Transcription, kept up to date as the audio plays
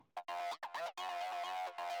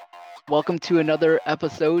Welcome to another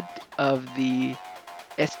episode of the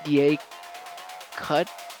SDA Cut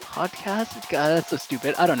podcast. God, that's so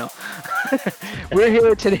stupid. I don't know. We're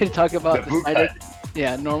here today to talk The about the boot Snyder. cut.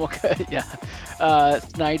 Yeah, normal cut. Yeah,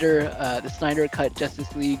 the Snyder Cut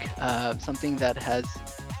Justice League. Something that has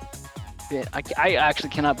been. I actually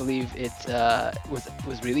cannot believe it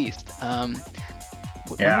was released. When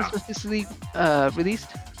was Yeah. Justice League released?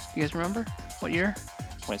 You guys remember what year?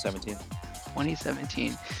 2017.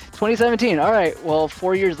 2017. 2017. All right. Well,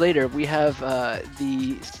 4 years later, we have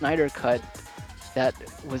the Snyder Cut that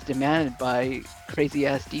was demanded by crazy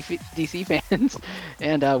ass DC fans,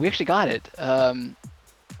 and we actually got it. And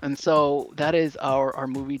so that is our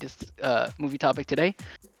movie topic today.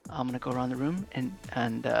 I'm gonna go around the room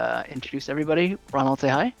and introduce everybody. Ronald, say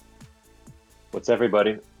hi. What's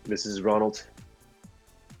everybody? This is Ronald.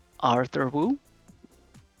 Arthur Wu.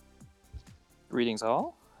 Greetings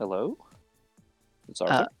all. Hello. It's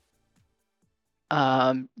Arthur.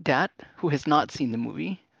 Dat, who has not seen the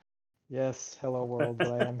movie. Yes, hello world, but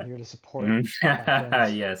I am here to support Mhm. my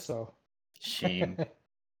friends. Yes. So Shame.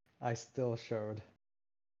 I still showed.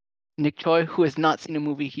 Nick Choi, who has not seen a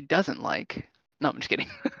movie he doesn't like. No, I'm just kidding.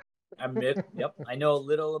 I'm Nick. Yep, I know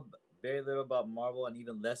very little about Marvel, and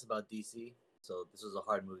even less about DC. So this was a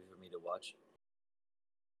hard movie for me to watch.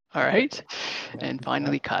 All right. Yeah, And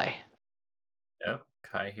finally, Kai. Yep.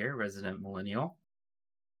 Kai here, resident millennial.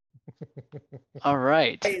 All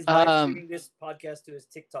right. Hey, he's live streaming this podcast to his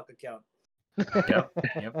TikTok account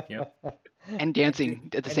Yep. And dancing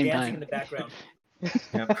at the and same dancing time. in the background.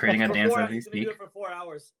 Yep. Creating a dance as we He's gonna do speak. it for 4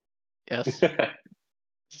 hours. Yes.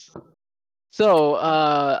 So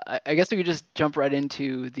I guess we could just jump right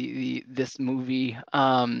into this movie.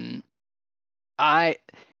 I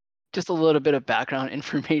just a little bit of background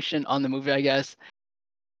information on the movie, I guess.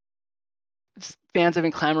 Fans have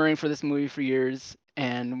been clamoring for this movie for years,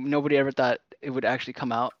 and nobody ever thought it would actually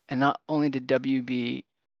come out. And not only did WB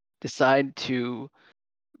decide to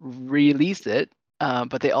release it,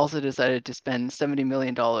 but they also decided to spend $70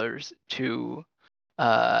 million to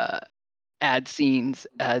add scenes,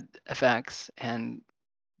 add effects, and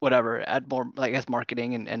whatever, add more, I guess,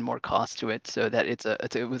 marketing and more cost to it, so that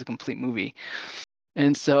it was a complete movie.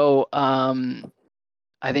 And so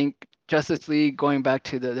I think Justice League, going back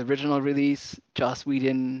to the original release, Joss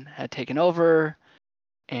Whedon had taken over,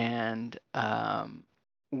 and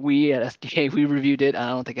we at SDA we reviewed it. I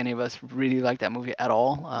don't think any of us really liked that movie at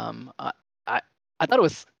all. I thought it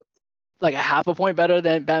was like a half a point better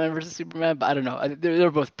than Batman versus Superman, but I don't know.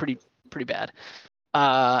 They're both pretty bad.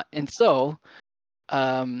 And so,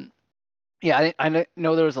 yeah, I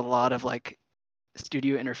know there was a lot of like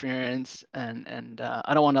studio interference, and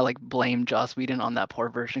I don't want to like blame Joss Whedon on that poor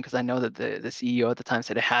version, because I know that the CEO at the time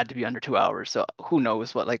said it had to be under 2 hours. So who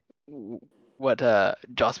knows what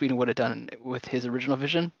Joss Whedon would have done with his original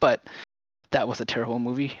vision, but that was a terrible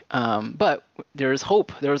movie. But there is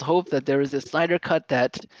hope. There was hope that there is this Snyder cut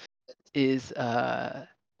that is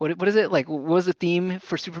what is it like? What was the theme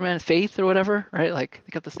for Superman? Faith or whatever, right? Like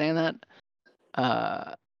they kept saying that.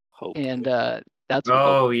 Hope. And that's what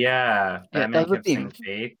Oh hope. yeah. Yeah, Batman that was the kept saying theme.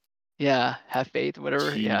 faith. Yeah, have faith,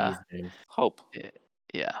 whatever. Yeah, Jesus. Hope.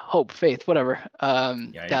 yeah, hope, faith, whatever.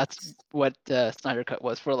 That's Yikes. what Snyder Cut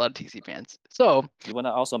was for a lot of TC fans. So You want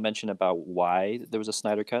to also mention about why there was a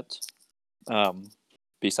Snyder cut?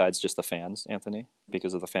 Besides just the fans, Anthony,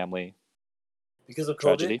 because of the family Because of COVID?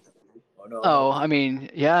 tragedy. Oh no. Oh, I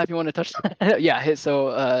mean, yeah, if you want to touch that. Yeah,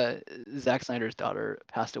 so Zack Snyder's daughter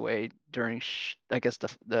passed away during, I guess,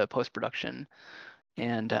 the post-production,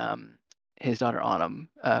 and his daughter Autumn,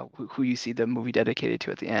 who you see the movie dedicated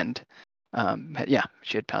to at the end, yeah,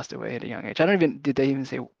 she had passed away at a young age. Did they even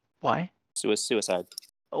say why? Suicide.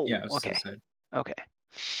 Oh, Yeah, it was okay, suicide. okay.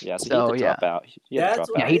 Yeah, so he So, had to drop out. He had to That's drop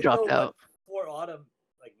what Yeah, out. he I didn't dropped know out. what For Autumn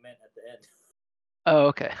like meant at the end. Oh,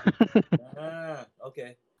 okay.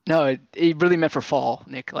 Okay. No, it really meant for fall,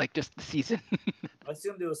 Nick, like just the season. I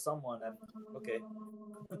assumed it was someone. Okay.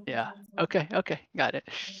 Yeah. Okay. Got it.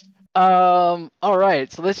 All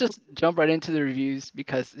right. So let's just jump right into the reviews,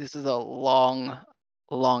 because this is a long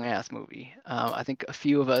ass movie. I think a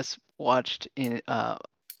few of us watched in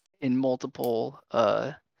multiple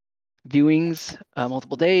viewings,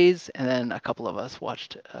 multiple days, and then a couple of us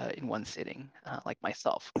watched in one sitting, like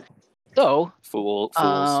myself. So, Fools.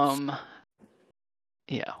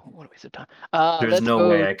 yeah, what a waste of time. There's Let's no go.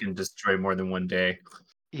 way I can destroy more than one day.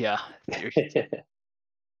 Yeah.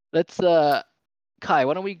 Let's Kai,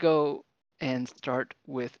 why don't we go and start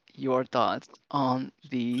with your thoughts on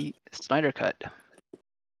the Snyder Cut?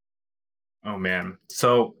 Oh man.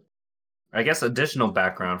 So I guess additional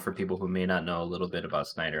background for people who may not know a little bit about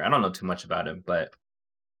Snyder. I don't know too much about him, but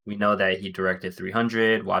We know that he directed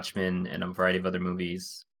 300, Watchmen, and a variety of other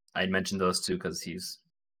movies. I mentioned those two because he's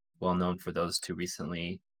well known for those two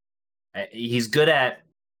recently. He's good at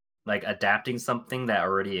like adapting something that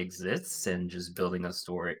already exists and just building a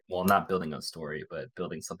story. Well, not building a story, but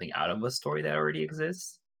building something out of a story that already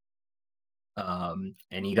exists. And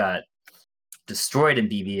he got destroyed in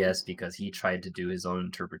BVS because he tried to do his own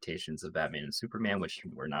interpretations of Batman and Superman, which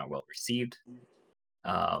were not well received.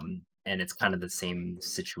 And it's kind of the same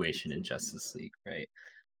situation in Justice League, right?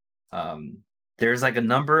 There's like a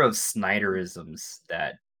number of Snyderisms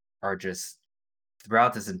that are just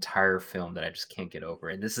throughout this entire film that I just can't get over.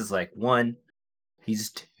 And this is like one,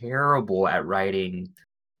 he's terrible at writing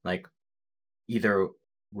like either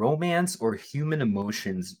romance or human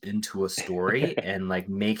emotions into a story and like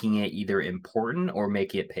making it either important or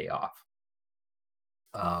make it pay off.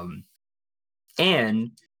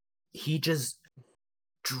 And he just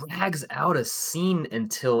drags out a scene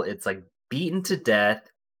until it's like beaten to death,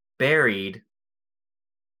 buried,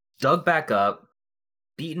 dug back up,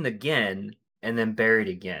 beaten again, and then buried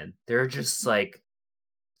again. There are just like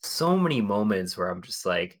so many moments where I'm just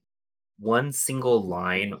like, one single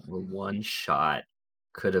line or one shot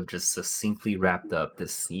could have just succinctly wrapped up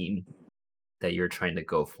this scene that you're trying to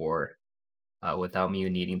go for without me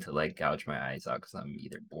needing to like gouge my eyes out because I'm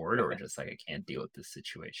either bored or just like I can't deal with this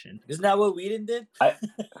situation. Isn't that what Whedon did?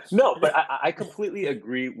 No, but I completely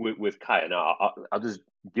agree with Kai. And I'll just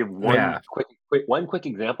give one quick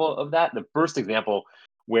example of that. The first example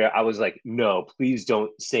where I was like, no, please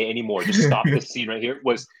don't say any more. Just stop this scene right here.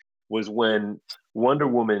 Was when Wonder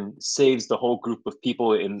Woman saves the whole group of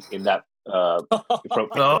people in that from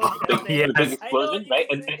the big explosion, right?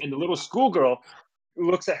 And the little schoolgirl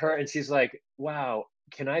looks at her and she's like, wow,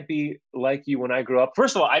 can I be like you when I grow up?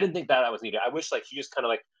 First of all, I didn't think that was needed. I wish like she just kind of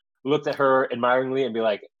like looked at her admiringly and be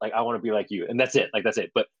like I want to be like you, and that's it. Like that's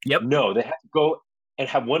it. But no, they have to go and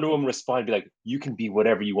have Wonder Woman respond and be like, you can be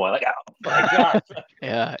whatever you want. Like, oh my god.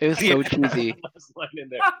 Yeah, it was so cheesy.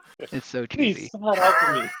 It's so cheesy. Please, not out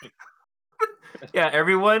for me. Yeah,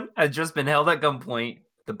 everyone has just been held at gunpoint.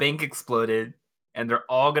 The bank exploded, and they're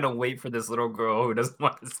all gonna wait for this little girl who doesn't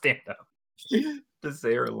want to stand up to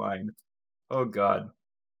say her line. Oh god.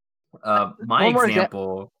 My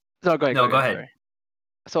example. No, go ahead. No, go ahead. Sorry.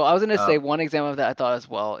 So I was gonna say one example of that I thought as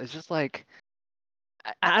well is just like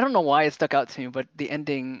I don't know why it stuck out to me, but the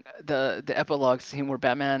ending, the epilogue scene where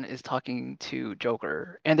Batman is talking to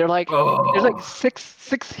Joker, and they're like, there's like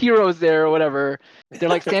six heroes there or whatever. They're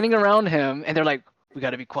like standing around him, and they're like, we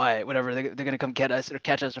got to be quiet, whatever. They're gonna come get us or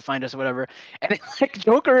catch us or find us or whatever. And like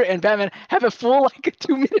Joker and Batman have a full like a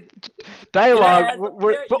 2-minute dialogue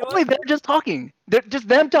but only they're just talking. They're just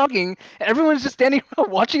them talking, and everyone's just standing around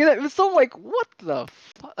watching it. It was so like, what the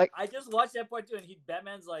fuck? Like I just watched that part too, and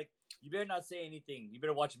Batman's like, you better not say anything. You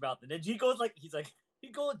better watch your mouth. And then he goes like,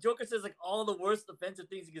 Joker says like all the worst offensive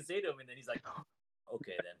things you can say to him, and then he's like,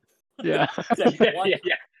 okay then. Yeah.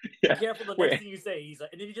 Be careful the next thing you say. He's like,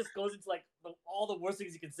 and then he just goes into like all the worst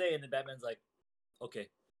things you can say, and then Batman's like, okay.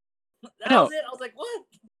 That was it. I was like, what?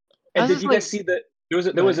 And did you guys see that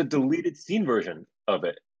there was a deleted scene version of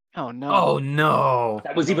it? Oh no. Oh no.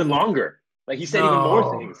 That was even longer. Like he said even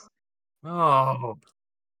more things. Oh.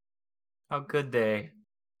 How could they?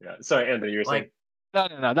 Yeah. Sorry, Anthony, you were saying.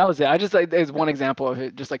 No. That was it. I just like there's one example of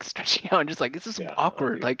it just like stretching out and just like this is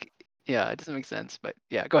awkward. Okay. Like it doesn't make sense. But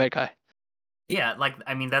yeah, go ahead, Kai. Yeah, like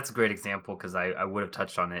I mean that's a great example because I would have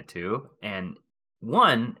touched on it too. And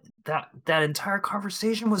one, that entire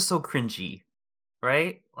conversation was so cringy,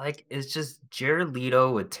 right? Like it's just Jared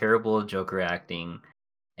Leto with terrible Joker acting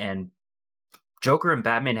and Joker and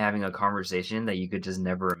Batman having a conversation that you could just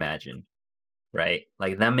never imagine, right?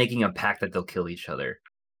 Like them making a pact that they'll kill each other.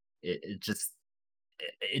 It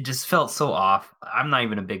just felt so off. I'm not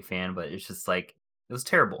even a big fan, but it's just like it was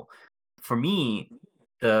terrible. For me,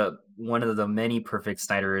 one of the many perfect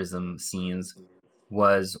Snyderism scenes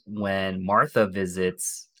was when Martha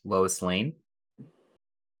visits Lois Lane,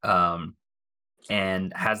 and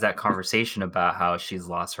has that conversation about how she's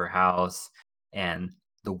lost her house and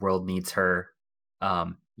the world needs her,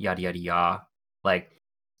 yada yada yada. Like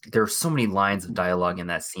there's so many lines of dialogue in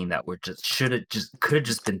that scene that were could have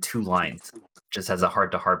just been 2 lines, just as a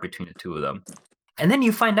heart to heart between the two of them. And then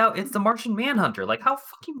you find out it's the Martian Manhunter. Like how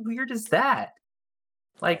fucking weird is that?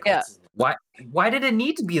 Like why did it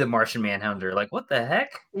need to be the Martian Manhunter? Like what the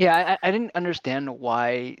heck? Yeah, I didn't understand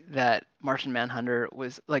why that Martian Manhunter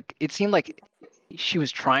was like. It seemed like she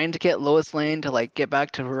was trying to get Lois Lane to like get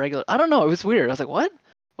back to her regular. I don't know. It was weird. I was like, what?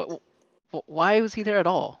 Why was he there at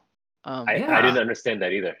all? I didn't understand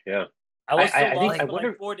that either. Yeah. I was so I think- lost I for wonder-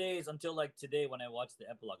 like 4 days until like today when I watched the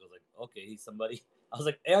epilogue. I was like, okay, he's somebody. I was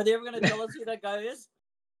like, hey, are they ever gonna tell us who that guy is?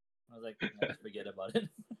 I was like, no, just forget about it.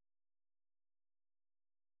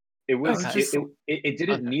 It was Okay. it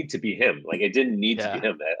didn't Okay. need to be him. Like it didn't need to be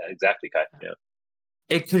Yeah. him. Exactly, Kai. Yeah.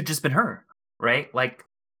 It could have just been her, right? Like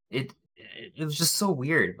it was just so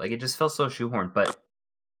weird. Like it just felt so shoehorned. But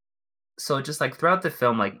so just like throughout the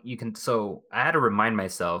film, like you can I had to remind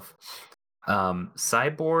myself,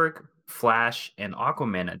 Cyborg, Flash, and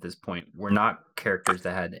Aquaman at this point were not characters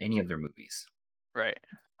that had any of their movies. Right.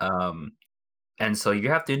 And so you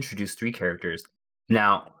have to introduce 3 characters.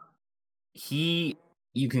 Now, you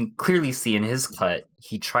can clearly see in his cut,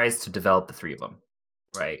 he tries to develop the 3 of them,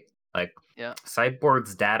 right? Like, Yeah.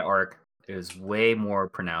 Cyborg's dad arc is way more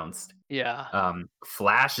pronounced. Yeah.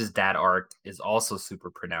 Flash's dad arc is also super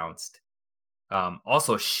pronounced.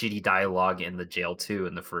 Also shitty dialogue in the jail too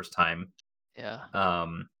in the first time. Yeah.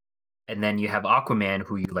 And then you have Aquaman,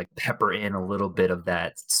 who you like pepper in a little bit of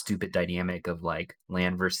that stupid dynamic of like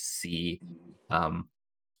land versus sea,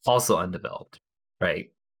 also undeveloped,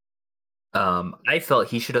 right? I felt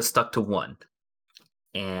he should have stuck to 1,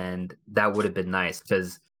 and that would have been nice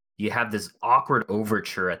because you have this awkward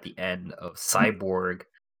overture at the end of Cyborg,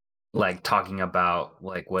 like talking about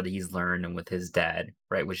like what he's learned and with his dad,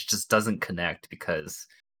 right? Which just doesn't connect because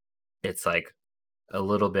it's like a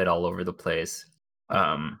little bit all over the place.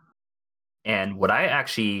 And what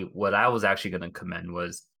I was actually going to commend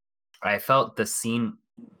was I felt the scene,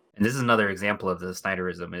 and this is another example of the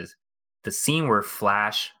Snyderism, is the scene where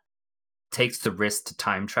Flash takes the risk to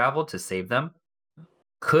time travel to save them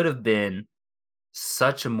could have been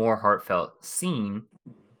such a more heartfelt scene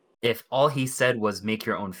if all he said was make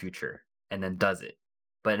your own future and then does it.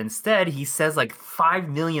 But instead, he says like 5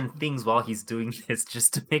 million things while he's doing this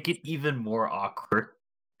just to make it even more awkward.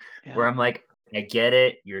 Yeah. Where I'm like, I get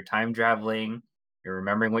it. You're time traveling. You're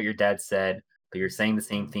remembering what your dad said, but you're saying the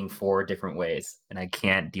same thing 4 different ways. And I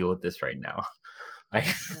can't deal with this right now.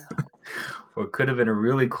 What could have been a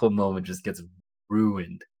really cool moment just gets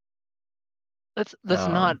ruined. Let's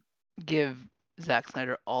not give Zack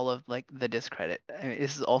Snyder all of like the discredit. I mean,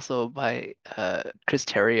 this is also by Chris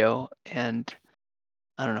Terrio, and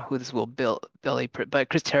I don't know who this will Billy, but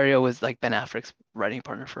Chris Terrio was like Ben Affleck's writing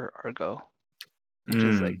partner for Argo, which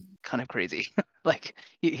is like kind of crazy. Like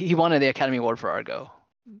he won the Academy Award for Argo.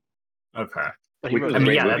 Okay. But he Which wrote was a the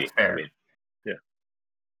great yeah, movie. that's fair. I mean, yeah.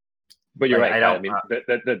 But you're Like, right. I I don't- mean,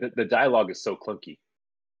 the dialogue is so clunky,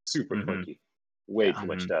 super Mhm. clunky, way Yeah. too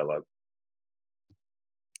much dialogue.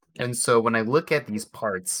 And so when I look at these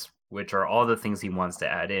parts, which are all the things he wants to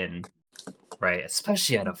add in, right,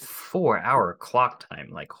 especially at a 4-hour clock time,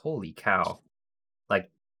 like holy cow,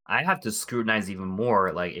 like I have to scrutinize even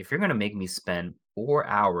more. Like if you're gonna make me spend 4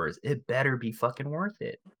 hours, it better be fucking worth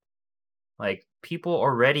it. Like people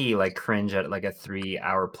already like cringe at like a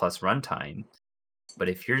 3-hour plus runtime, but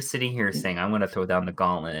if you're sitting here saying I'm gonna throw down the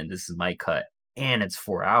gauntlet and this is my cut and it's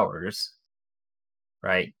 4 hours,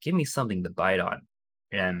 right? Give me something to bite on.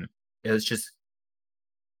 And it was just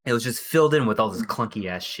filled in with all this clunky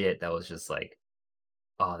ass shit that was just like,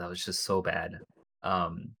 oh, that was just so bad.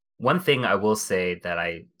 One thing I will say that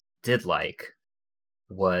I did like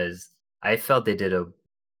was I felt they did a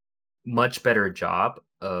much better job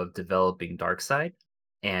of developing Darkseid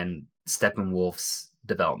and Steppenwolf's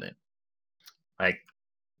development. Like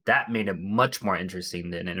that made it much more interesting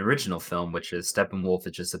than an original film, which is Steppenwolf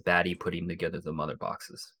is just a baddie putting together the mother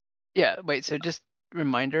boxes. Yeah. Wait. So just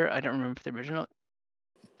reminder. I don't remember the original.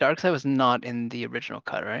 Darkseid was not in the original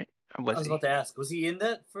cut, right? Or I was was he? about to ask, was he in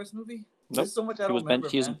that first movie? Nope. There's so much I don't remember,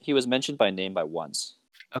 man. He was mentioned by name by once.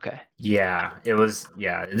 Okay. Yeah, it was.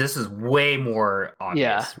 Yeah, this is way more obvious,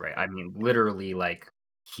 Yeah. right? I mean, literally, like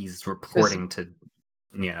he's reporting to,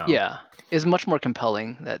 Yeah. It's much more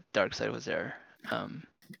compelling that Darkseid was there.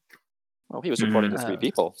 Well, he was reporting to 3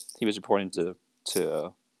 people. He was reporting to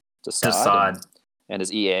Saad and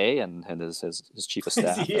his EA and his chief of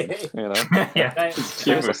staff. EA. And, you know, yeah.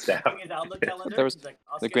 Chief of staff. His Outlook calendar. There was He's like,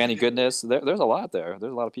 I'll the schedule Granny you. Goodness. There's a lot there.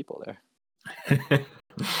 There's a lot of people there.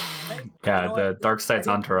 Yeah, You know the what? Darkseid's I think-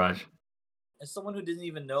 entourage. As someone who didn't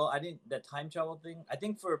even know, that time travel thing. I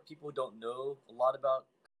think for people who don't know a lot about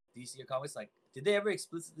DC or comics, like, did they ever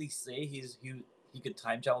explicitly say he could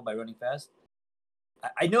time travel by running fast?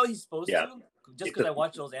 I know he's supposed Yeah. to, just because I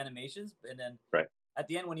watched those animations, and then Right. at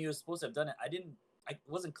the end when he was supposed to have done it, it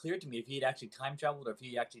wasn't clear to me if he had actually time traveled or if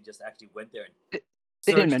he actually went there and They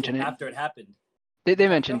didn't searched mention it. after it happened. They Time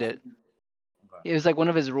mentioned travel? it. Okay. It was like one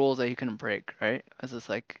of his rules that he couldn't break, right? It was just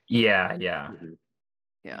like, Yeah. yeah.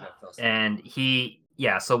 And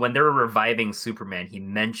so when they were reviving Superman, he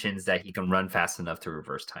mentions that he can run fast enough to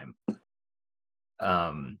reverse time.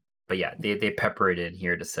 But yeah, they pepper it in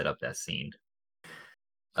here to set up that scene.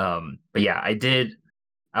 But yeah,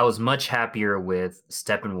 I was much happier with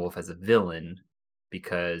Steppenwolf as a villain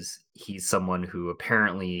because he's someone who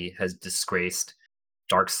apparently has disgraced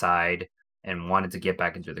Darkseid and wanted to get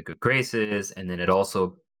back into the good graces, and then it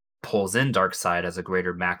also pulls in Darkseid as a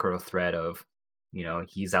greater macro threat of,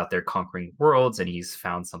 he's out there conquering worlds and he's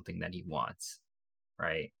found something that he wants,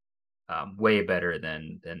 right? Way better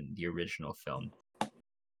than the original film.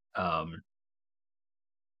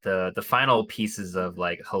 The final pieces of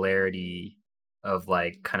like hilarity of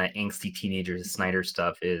like kind of angsty teenager Snyder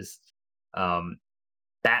stuff is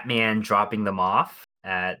Batman dropping them off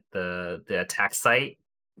at the attack site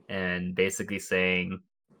and basically saying,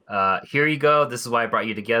 here you go, this is why I brought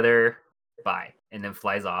you together, bye, and then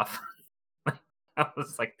flies off. That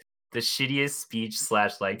was like the shittiest speech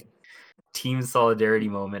 / like team solidarity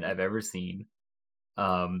moment I've ever seen.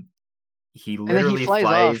 He literally flies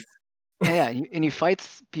flies off. Yeah, and he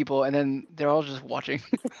fights people, and then they're all just watching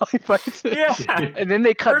while he fights. Yeah. And then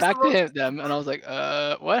they cut First back of all- to them, and I was like,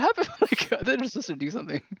 what happened? Like, they're just supposed to do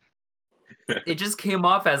something. It just came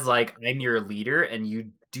off as like, I'm your leader, and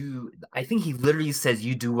you do. I think he literally says,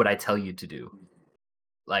 "You do what I tell you to do."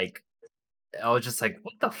 Like, I was just like,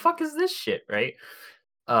 "What the fuck is this shit?" Right?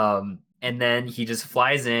 And then he just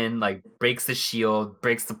flies in, like, breaks the shield,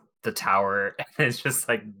 breaks the tower, and it's just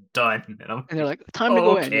like done. And they're like, time to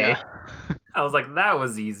go in. Yeah. I was like, that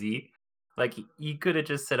was easy. Like, you could have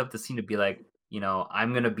just set up the scene to be like,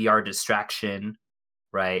 I'm gonna be our distraction,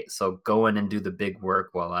 right? So go in and do the big work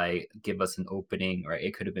while I give us an opening, right?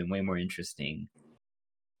 It could have been way more interesting.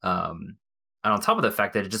 And on top of the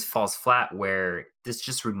fact that it just falls flat, where this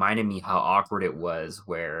just reminded me how awkward it was,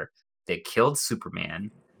 where they killed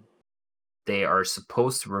Superman. They are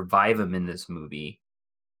supposed to revive him in this movie,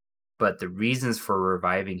 but the reasons for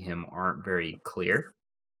reviving him aren't very clear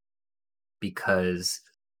because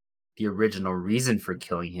the original reason for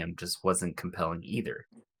killing him just wasn't compelling either.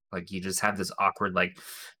 Like, you just have this awkward, like,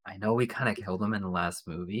 I know we kind of killed him in the last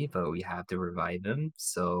movie, but we have to revive him,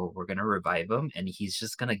 so we're gonna revive him, and he's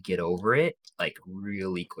just gonna get over it like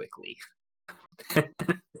really quickly.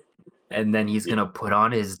 And then he's gonna put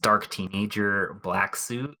on his dark teenager black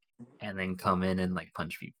suit and then come in and like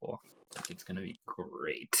punch people. Like, it's gonna be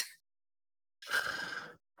great.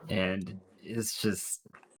 And it's just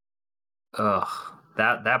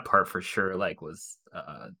that part for sure like was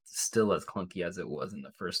still as clunky as it was in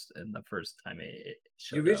the first time it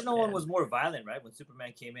showed The original up, one and was more violent, right? When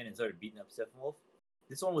Superman came in and started beating up Steppenwolf.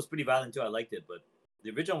 This one was pretty violent too. I liked it, but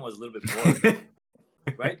the original one was a little bit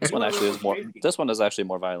more, right? This one actually is more. Crazy. This one is actually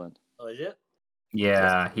more violent. Oh, is it?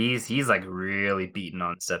 yeah, he's like really beating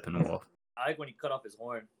on Steppenwolf. I like when he cut off his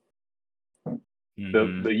horn.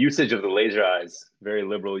 Mhm. The usage of the laser eyes, very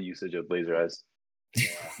liberal usage of laser eyes.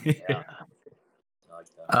 Yeah. I like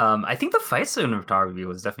that. I think the fight cinematography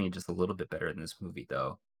was definitely just a little bit better in this movie,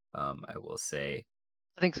 though. I will say.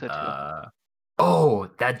 I think so too. Oh,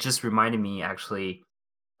 that just reminded me, actually.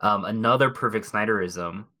 Another perfect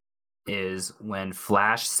Snyderism is when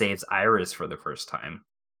Flash saves Iris for the first time,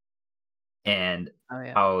 and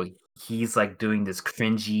how he's like doing this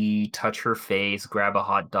cringy, touch her face, grab a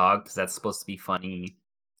hot dog because that's supposed to be funny.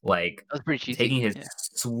 Like, That was pretty cheesy. taking his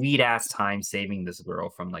sweet ass time saving this girl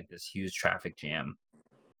from like this huge traffic jam.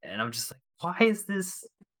 And I'm just like, why is this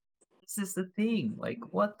the thing? Like,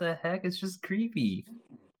 what the heck? It's just creepy.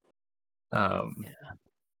 Oh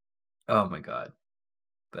my god.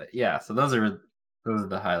 But yeah, so those are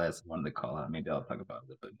the highlights I wanted to call out. Maybe I'll talk about it a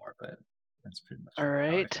little bit more, but that's pretty much All how I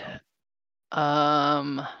right.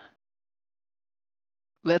 felt.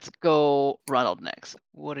 Let's go Ronald next.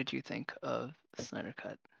 What did you think of the Snyder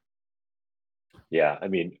Cut? Yeah, I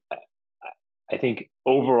mean, I think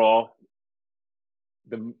overall,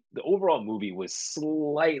 the overall movie was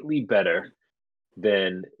slightly better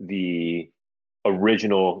than the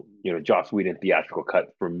original, Joss Whedon theatrical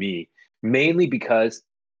cut for me. Mainly because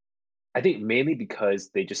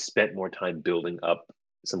they just spent more time building up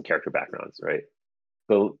some character backgrounds, right?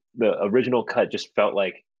 The original cut just felt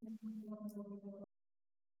like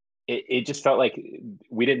it just felt like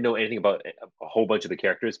we didn't know anything about a whole bunch of the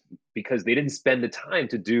characters because they didn't spend the time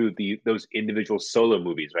to do those individual solo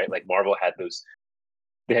movies, right? Like Marvel had those.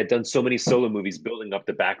 They had done so many solo movies building up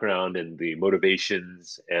the background and the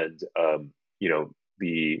motivations and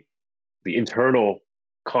the internal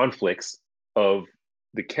conflicts of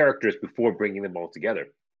the characters before bringing them all together.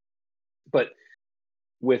 But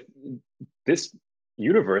with this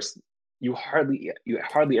universe, you hardly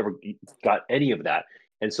ever got any of that.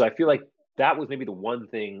 And so I feel like that was maybe the one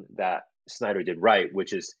thing that Snyder did right,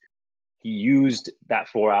 which is he used that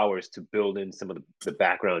 4 hours to build in some of the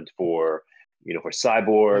background for for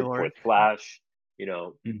Cyborg, for Flash.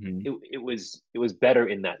 It was better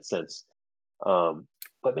in that sense.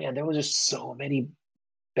 But man, there was just so many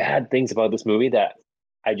bad things about this movie that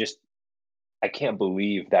I can't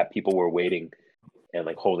believe that people were waiting and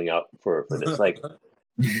like holding out for this. Like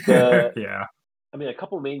Yeah. I mean, a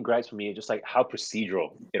couple main gripes for me, just like how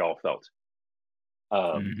procedural it all felt.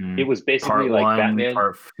 It was basically Part like one, Batman.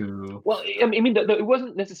 part two. Well, I mean, it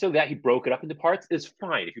wasn't necessarily that he broke it up into parts. It's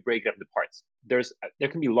fine if you break it up into parts. There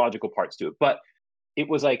can be logical parts to it, but it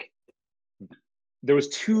was like there was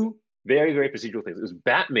two very, very procedural things. It was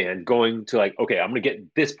Batman going to like, okay, I'm gonna get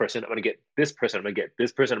this person, I'm gonna get this person, I'm gonna get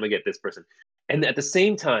this person, I'm gonna get this person, and at the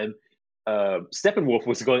same time, Steppenwolf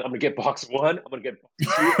was going, I'm gonna get box one, I'm gonna get box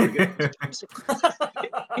two, I'm gonna get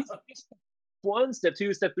one, step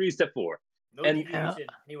two, step three, step four. No deviation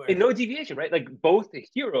anywhere. And no deviation, right? Like both the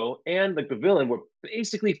hero and like the villain were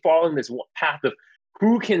basically following this path of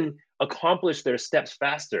who can accomplish their steps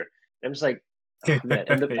faster. And I'm just like, oh, man.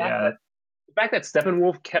 And the fact that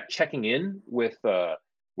Steppenwolf kept checking in with Desaad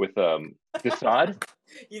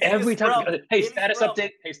every time. Hey, status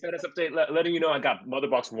update, letting you know I got mother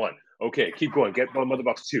box one. Okay, keep going. Get mother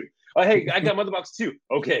box two. Oh, hey, I got mother box two.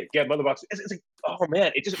 Okay, get mother box. It's like, oh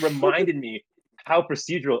man, it just reminded me how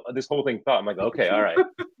procedural this whole thing felt. I'm like, okay, all right.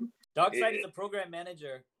 Darkseid is a program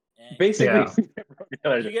manager. Basically,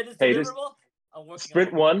 did you get this deliverable? I'm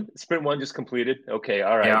working sprint one just completed. Okay,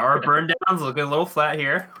 all right. Yeah, our burn downs looking a little flat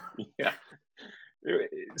here. Yeah.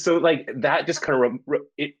 So like that just kind of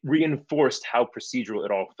it reinforced how procedural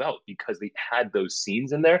it all felt, because they had those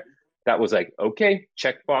scenes in there that was like, okay,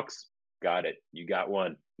 checkbox, got it, you got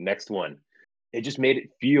one, next one. It just made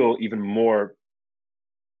it feel even more,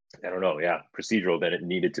 I don't know, procedural than it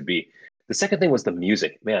needed to be. The second thing was the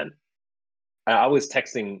music. Man, I was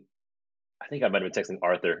texting, I think I might have been texting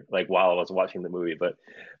Arthur like while I was watching the movie, but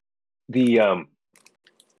the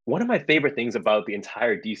one of my favorite things about the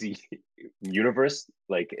entire DC universe,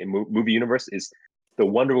 like a movie universe, is the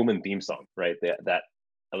Wonder Woman theme song, right? That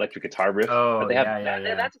electric guitar riff that they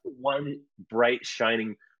have. That's one bright,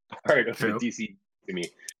 shining part of the DC to me.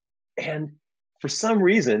 And for some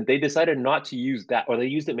reason, they decided not to use that, or they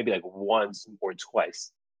used it maybe like once or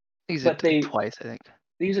twice. Twice, I think.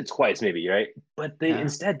 They used it twice, maybe, right? But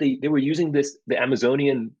instead they were using the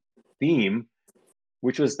Amazonian theme,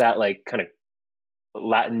 which was that like kind of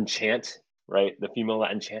Latin chant, right? The female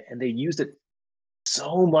Latin chant, and they used it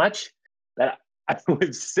so much that I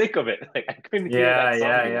was sick of it. Like I couldn't hear that song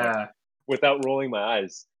anymore without rolling my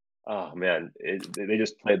eyes. Oh man, they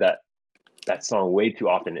just played that song way too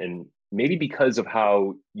often, and maybe because of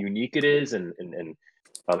how unique it is and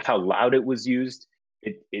how loud it was used,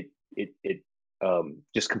 it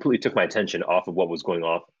just completely took my attention off of what was going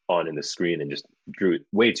on in the screen and just drew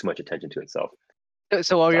way too much attention to itself.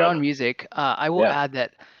 So while you're on music, I will add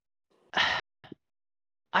that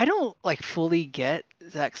I don't like fully get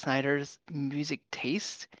Zack Snyder's music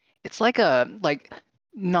taste. It's like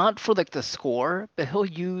not for like the score, but he'll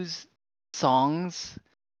use songs,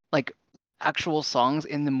 like actual songs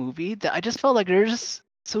in the movie that I just felt like they're just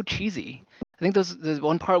so cheesy. I think there's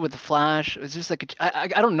one part with the Flash. It's just like I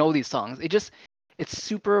don't know these songs. It's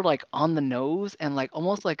super like on the nose and like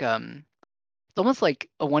almost like it's almost like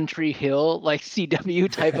a One Tree Hill, like CW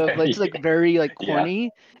type of, like, it's like very like corny,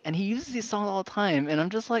 and he uses these songs all the time, and I'm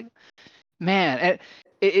just like, man,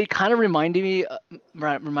 it kind of reminded me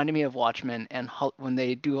of Watchmen and when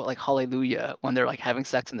they do like Hallelujah when they're like having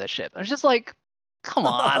sex in the ship. I was just like, come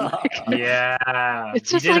on, it's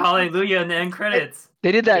just like Hallelujah in the end credits.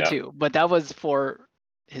 They did that too, but that was for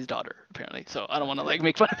his daughter apparently, so I don't want to like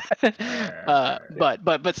make fun of it.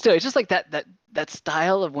 But still, it's just like that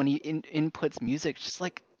style of when he inputs music, just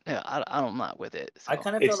like I'm not with it. So. I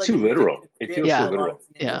kind of felt like it's too literal. It feels too literal.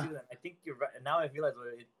 Yeah. I think you're right. Now I realize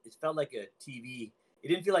it felt like a TV. It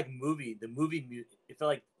didn't feel like movie. It felt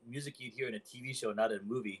like music you'd hear in a TV show, not a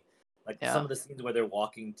movie. Like some of the scenes where they're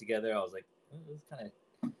walking together, I was like, it's kind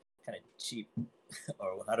of cheap,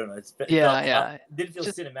 or I don't know. It didn't feel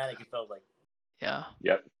cinematic. It felt like. Yeah.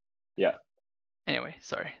 Yep. Yeah. Anyway,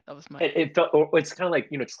 sorry. That was my. It felt. It's kind of like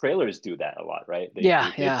trailers do that a lot, right?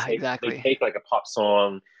 Exactly. They take like a pop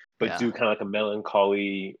song, but do kind of like a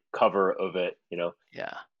melancholy cover of it.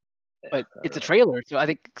 Yeah. But it's a trailer, so I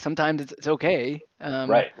think sometimes it's okay.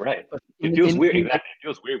 Right. But it feels weird. Exactly. It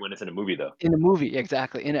feels weird when it's in a movie, though. In a movie,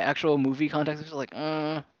 exactly. In an actual movie context, it's like,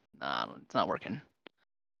 nah, it's not working.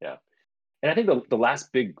 Yeah. And I think the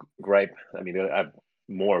last big gripe. I mean, I have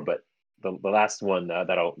more, but the last one that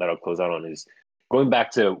I'll close out on is going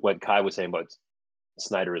back to what Kai was saying about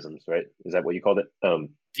Snyderisms, right? Is that what you called it?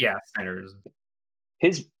 Yeah, Snyder's.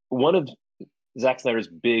 One of Zack Snyder's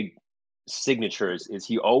big signatures is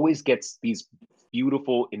he always gets these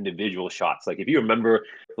beautiful individual shots. Like if you remember,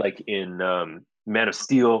 like in Man of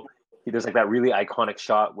Steel, there's like that really iconic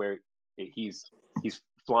shot where he's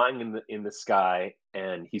flying in the sky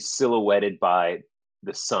and he's silhouetted by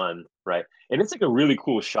the sun, right? And it's like a really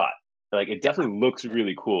cool shot. Like it definitely looks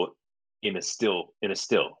really cool in a still,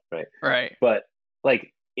 right? Right. But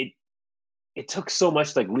like it took so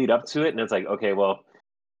much like lead up to it, and it's like, okay, well,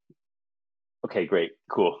 okay, great,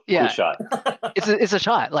 cool shot. It's a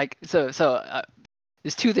shot. Like so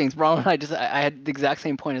there's two things. Ron and I had the exact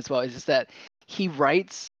same point as well. It's just that he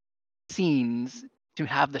writes scenes to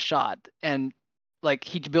have the shot, and like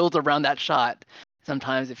he builds around that shot.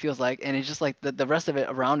 Sometimes it feels like, and it's just like the rest of it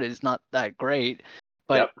around it is not that great,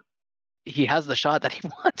 but he has the shot that he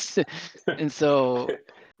wants, and so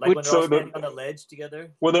like when they're all standing on the ledge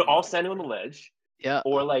together. When they're all standing on the ledge. Yeah.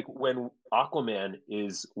 Or like when Aquaman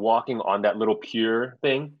is walking on that little pier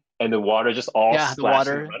thing and the water just all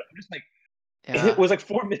splashing around. I'm just like, it was like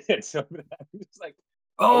 4 minutes of that. I'm just like,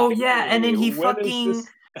 oh yeah, and then he fucking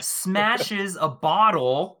smashes a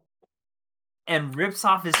bottle and rips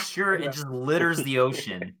off his shirt and just litters the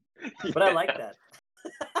ocean. But I like that.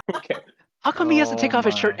 Okay. How come he has to take off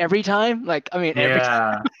his shirt every time? Like, I mean, every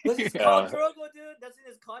time. Because it's Khal Drogo, dude. That's in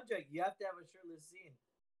his contract. You have to have a shirtless scene.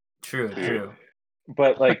 True.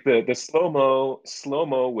 But like the slow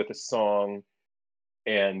mo with a song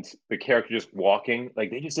and the character just walking, like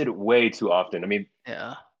they just did it way too often. I mean,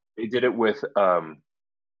 they did it with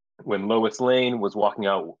when Lois Lane was walking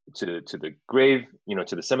out to the grave,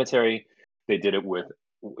 to the cemetery. They did it with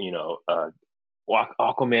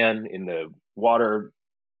Aquaman in the water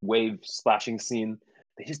wave splashing scene.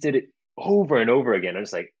 They just did it over and over again. I'm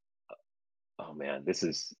just like, oh man, this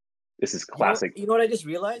is classic. You know what I just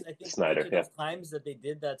realized? I think Snyder, those times that they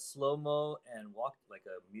did that slow mo and walked like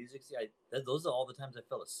a music scene, those are all the times I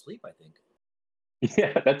fell asleep. I think.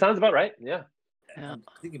 Yeah, that sounds about right. Yeah. I'm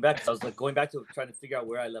thinking back, I was like going back to trying to figure out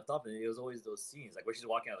where I left off, and it was always those scenes, like where she's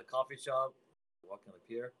walking out of the coffee shop, walking on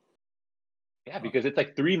the pier. Yeah, because it's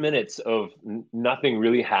like 3 minutes of nothing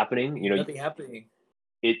really happening. Nothing happening.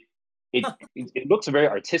 It looks very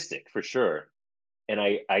artistic for sure, and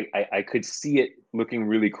I could see it looking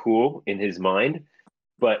really cool in his mind,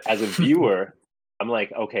 but as a viewer, I'm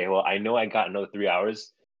like, okay, well, I know I got another 3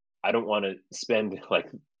 hours. I don't want to spend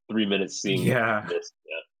like 3 minutes seeing this.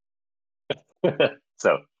 Yeah.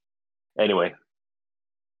 So, anyway,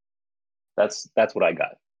 that's what I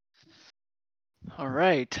got. All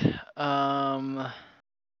right. We're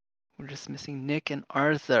just missing Nick and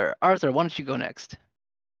Arthur. Arthur, why don't you go next?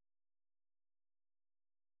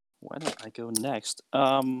 Why don't I go next?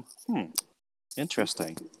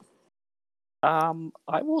 Interesting.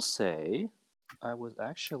 I will say I was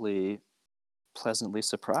actually pleasantly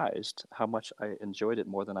surprised how much I enjoyed it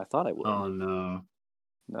more than I thought I would. Oh no.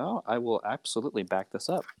 No, I will absolutely back this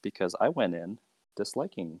up because I went in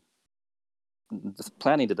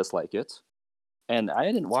planning to dislike it, and I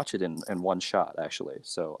didn't watch it in one shot actually.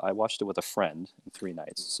 So I watched it with a friend in 3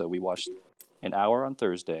 nights. So we watched an hour on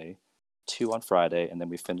Thursday, 2 on Friday, and then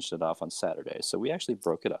we finished it off on Saturday. So we actually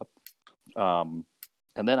broke it up. And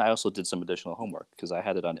then I also did some additional homework because I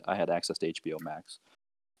had access to HBO Max.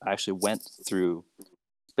 I actually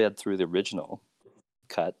sped through the original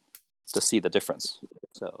cut to see the difference.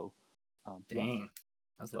 So, dang,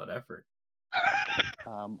 that's a lot of effort.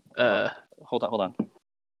 Hold on.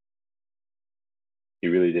 He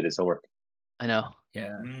really did his homework. I know.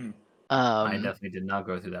 Yeah. I definitely did not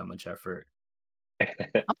go through that much effort. I'm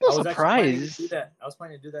a little surprised. I was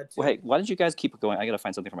planning to do that too. Well, hey, why don't you guys keep going? I gotta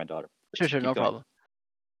find something for my daughter. Sure, no problem.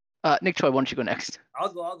 Nick Choi, why don't you go next?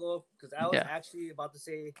 I'll go because I was actually about to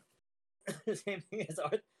say the same thing as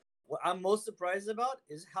Art. What I'm most surprised about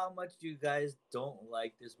is how much you guys don't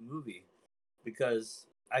like this movie, because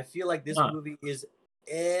I feel like this movie is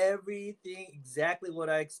everything exactly what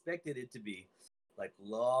I expected it to be. Like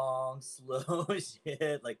long, slow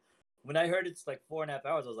shit. Like when I heard it's like 4.5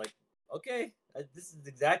 hours, I was like, okay, this is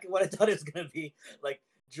exactly what I thought it was gonna be. Like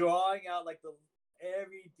drawing out like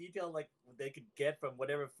every detail like they could get from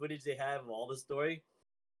whatever footage they have of all the story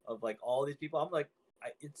of like all these people. I'm like,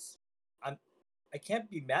 I can't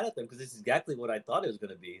be mad at them because this is exactly what I thought it was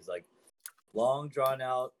gonna be. It's like long drawn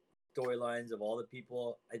out storylines of all the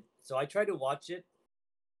people. So I tried to watch it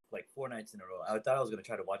like 4 nights in a row. I thought I was gonna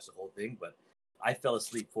try to watch the whole thing, but I fell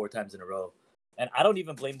asleep 4 times in a row. And I don't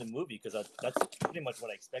even blame the movie because that's pretty much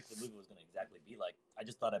what I expected the movie was going to exactly be like. I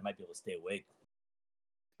just thought I might be able to stay awake.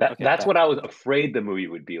 That's what I was afraid the movie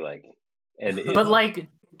would be like. But like,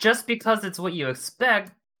 just because it's what you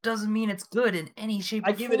expect doesn't mean it's good in any shape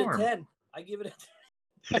I or give it a form. 10. I give it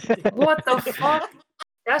a 10. What the fuck?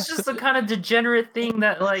 That's just the kind of degenerate thing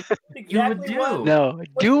that like you would Exactly do. what- No,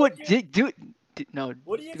 do what it. Do it. No,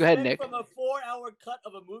 What do you go ahead, expect Nick. from a 4-hour cut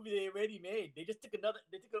of a movie they already made? They just took a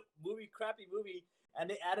crappy movie, and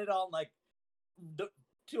they added on like the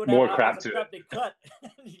 2.5 More hours crap of to crap they cut.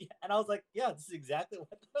 And I was like, yeah, this is exactly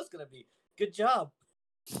what it was gonna be. Good job.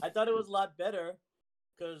 I thought it was a lot better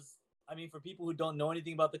because I mean, for people who don't know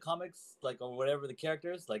anything about the comics, like or whatever the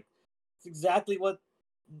characters, like it's exactly what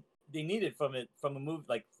they needed from it, from a movie,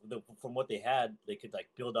 like from what they had. They could like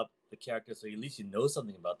build up the characters so at least you know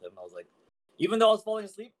something about them. I was like, even though I was falling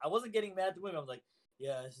asleep, I wasn't getting mad at the movie. I was like,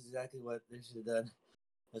 yeah, this is exactly what they should have done.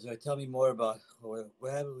 That's right. Tell me more about what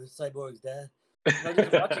happened with Cyborg's dad. And I was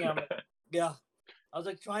just watching. I'm like, yeah. I was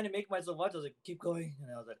like trying to make myself watch. I was like, keep going,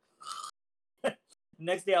 and I was like,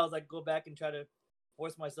 next day I was like, go back and try to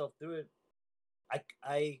force myself through it.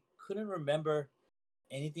 I couldn't remember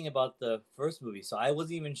anything about the first movie, so I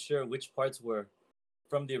wasn't even sure which parts were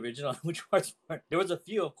from the original, which parts weren't. There was a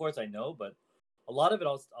few, of course, I know, but a lot of it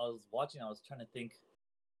I was watching. I was trying to think,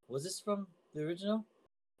 was this from the original?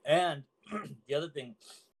 And the other thing,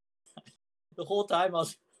 the whole time I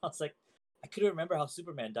was like, I couldn't remember how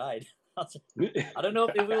Superman died. I don't know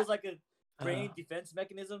if it was like a brain defense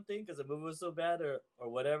mechanism thing because the movie was so bad or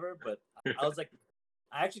whatever. But I was like,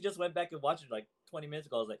 I actually just went back and watched it like 20 minutes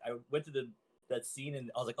ago. I was like, I went to that scene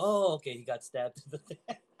and I was like, oh, okay, he got stabbed.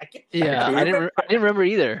 Yeah, I didn't remember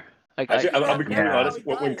either. Like, Actually, I'll be completely Yeah. honest.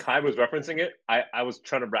 When Kai was referencing it, I was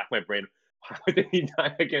trying to rack my brain. How did he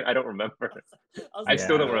die again? I don't remember. I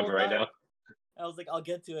still don't remember right now. I was like, I'll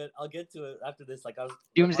get to it after this. Like I was.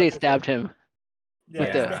 Doomsday stabbed him.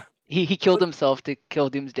 Yeah. He killed himself to kill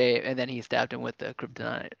Doomsday, and then he stabbed him with the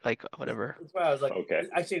kryptonite, like whatever. That's why I was like, okay.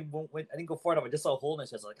 Actually, I didn't go far enough. I just saw a hole in his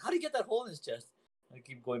chest. I was like, how do you get that hole in his chest? I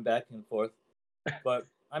keep going back and forth. But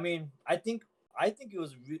I mean, I think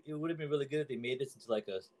it would have been really good if they made this into like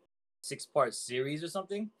a 6-part series or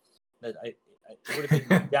something. That it would have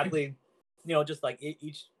been exactly, just like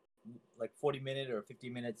each like 40-minute or 50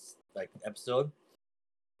 minutes like episode.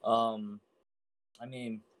 I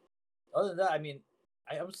mean, other than that, I mean,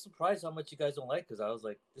 I was surprised how much you guys don't like because I was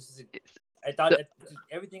like, this is. I thought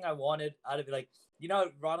everything I wanted out of it, like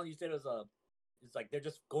Ronald, you said it was it's like they're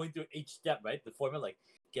just going through each step, right? The formula, like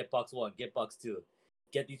get box 1, get box 2,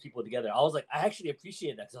 get these people together. I was like, I actually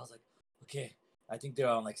appreciate that because I was like, okay, I think they're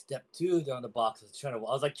on like step 2, they're on the box. I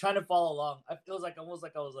was like trying to follow along. I feel like almost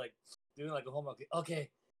like I was like doing like a homework. Okay,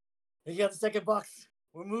 you got the second box.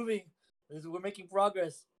 We're moving. We're making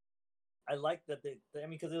progress. I like that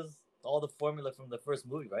because it was all the formula from the first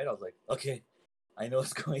movie, right? I was like, okay, I know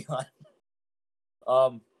what's going on.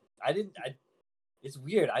 It's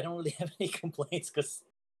weird. I don't really have any complaints because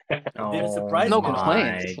it didn't surprise No me.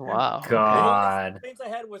 complaints. Wow. God. The complaints I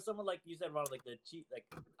had were someone like you said, Ronald, like the cheat. Like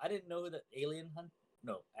I didn't know who the alien hunt.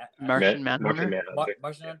 No, Martian Manhunter.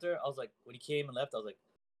 Martian Hunter. I was like, when he came and left, I was like,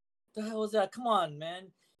 the hell was that? Come on, man!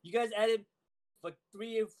 You guys added like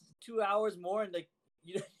 2 hours more, and like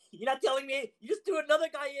you're not telling me. You just threw another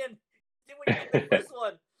guy in. Did what you did the first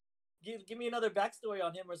one. Give me another backstory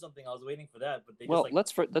on him or something. I was waiting for that, but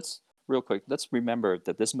let's real quick. Let's remember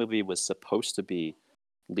that this movie was supposed to be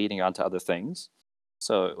leading on to other things,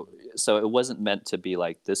 so it wasn't meant to be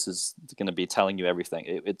like this is going to be telling you everything.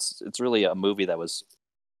 It's really a movie that was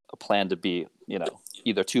planned to be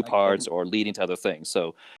either 2 parts or leading to other things.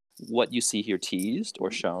 So what you see here teased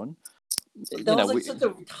or shown. That was like such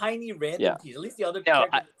a tiny random tease. At least the other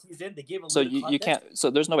characters teased in, they gave a little context. So you can't. So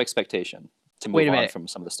there's no expectation to move on from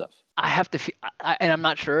some of the stuff. I have to, and I'm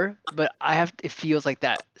not sure, but it feels like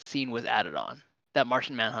that scene was added on. That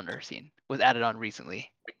Martian Manhunter scene was added on recently.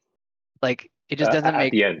 Like it just doesn't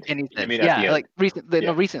make any sense. Yeah, like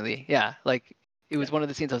recently. Yeah, like it was one of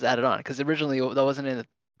the scenes that was added on because originally that wasn't in.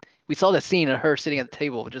 We saw the scene of her sitting at the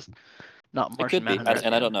table, just not Martian Manhunter. It could be,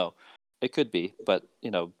 and I don't know. It could be, but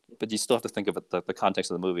but you still have to think of it. The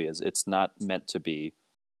context of the movie is it's not meant to be.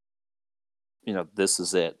 This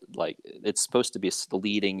is it. Like it's supposed to be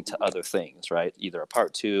leading to other things, right? Either a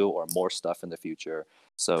part 2 or more stuff in the future.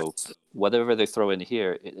 So whatever they throw in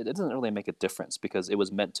here, it doesn't really make a difference because it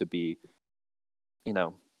was meant to be,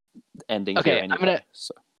 ending here anyway.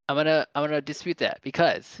 I'm gonna dispute that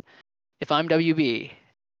because if I'm WB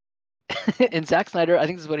and Zack Snyder, I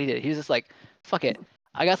think this is what he did. He was just like, fuck it.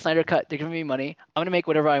 I got Snyder Cut. They're giving me money. I'm gonna make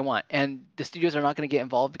whatever I want, and the studios are not gonna get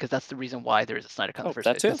involved because that's the reason why there is a Snyder Cut in the first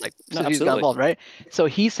place. It's like studios got involved, right? So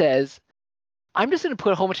he says, "I'm just gonna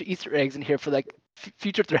put a whole bunch of Easter eggs in here for like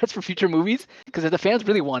future threats for future movies because if the fans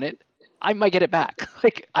really want it, I might get it back.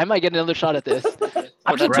 Like I might get another shot at this.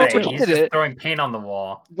 I'm that's sure Right. Joker typical. He's did just it. throwing paint on the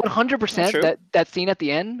wall. 100% true. that scene at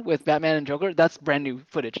the end with Batman and Joker, that's brand new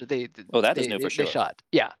footage that That is new for they sure. shot.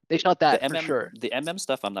 Yeah, they shot that for sure. The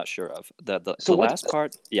stuff I'm not sure of. The So what's- last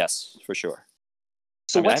part, yes, for sure.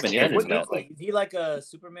 So I mean, I what's haven't canon? edited What, that. Is he like a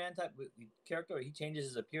Superman type character, or he changes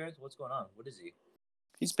his appearance? What's going on? What is he?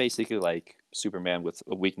 He's basically like Superman with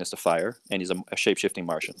a weakness to fire, and he's a shape-shifting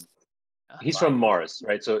Martian. He's from Mars,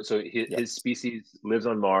 right? So his, Yep. his species lives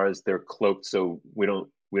on Mars. They're cloaked, so we don't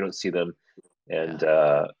see them. And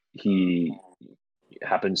he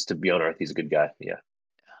happens to be on Earth. He's a good guy. Yeah.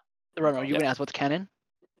 Ronald, you Yep. gonna ask what's canon?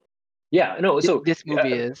 Yeah. No. So This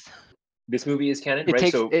movie is. this movie is canon, It right?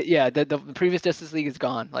 takes So the previous Justice League is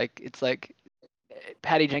gone. Like it's like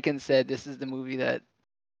Patty Jenkins said, this is the movie that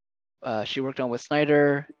she worked on with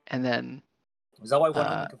Snyder, and then Is that why Wonder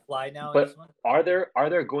Woman can fly now in but this one? are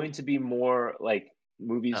there going to be more like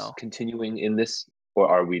movies No. continuing in this, or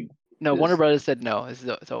are we? no, Warner Brothers said no,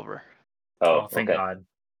 it's over. Oh, thank okay. God.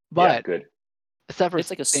 But Yeah, good. except for It's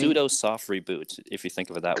like a thing- pseudo soft reboot, if you think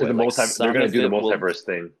of it that Because way. the Like, they're going to do the will- multiverse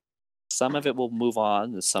thing. Some of it will move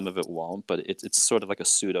on, and some of it won't. But it's sort of like a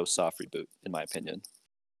pseudo soft reboot, in my opinion.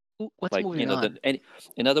 What's Like moving on?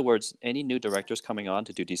 in other words, any new directors coming on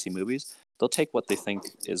to do DC movies, they'll take what they think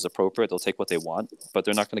is appropriate. They'll take what they want, but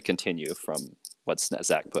they're not going to continue from what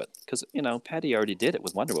Zach put. Because Patty already did it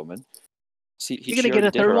with Wonder Woman. She gonna she get already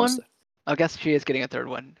a did her third own one? stuff. I guess she is getting a third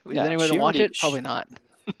one. Is Yeah, anyone she gonna watch already- it? Probably not.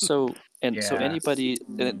 So Yeah. anybody,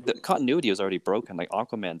 the continuity is already broken. Like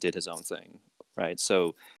Aquaman did his own thing, right?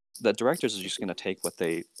 So the directors are just going to take what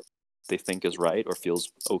they think is right or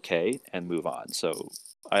feels okay and move on. So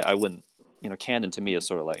I wouldn't, canon to me is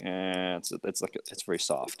sort of like, it's very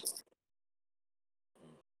soft.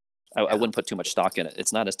 I wouldn't put too much stock in it.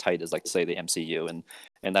 It's not as tight as, like, say, the MCU,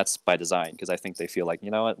 and that's by design, because I think they feel like,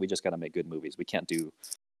 you know what, we just got to make good movies. We can't do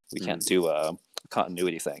a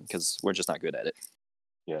continuity thing because we're just not good at it.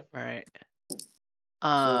 Yeah. All right.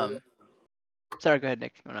 So, Sorry, go ahead,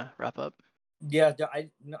 Nick. You wanna wrap up? yeah, I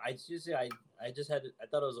just I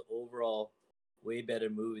thought it was an overall way better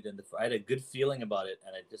movie than I had a good feeling about it,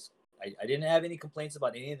 and I didn't have any complaints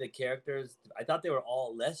about any of the characters. I thought they were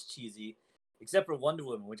all less cheesy, except for Wonder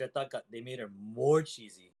Woman, which I thought they made her more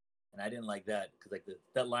cheesy, and I didn't like that because like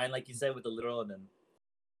that line, like you said, with the literal, and then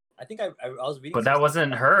I think I was reading. But that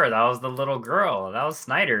wasn't her. That was the little girl. That was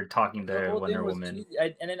Snyder talking The to whole Wonder thing was Woman. cheesy.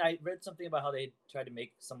 And then I read something about how they tried to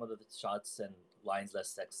make some of the shots and lines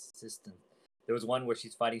less sexist. And there was one where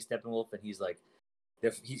she's fighting Steppenwolf, and he's like,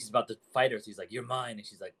 he's about to fight her. So he's like, "You're mine," and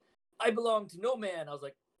she's like, "I belong to no man." I was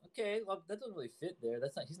like, okay, well, that doesn't really fit there.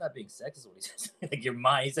 That's not. He's not being sexist when he says like, "You're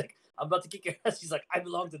mine." He's like, "I'm about to kick your ass." She's like, "I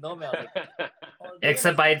belong to no man." I was like, oh,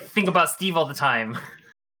 Except I think about Steve all the time.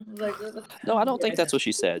 like, No, I don't think that's what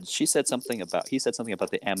she said. He said something about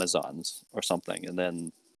the Amazons or something, and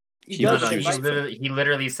then He she No, does, was- no, she but was- right? he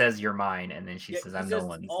literally says you're mine, and then she Yeah, says he I'm says no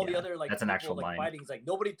one's. all the Yeah, other like that's an people actual like line. fighting. He's like,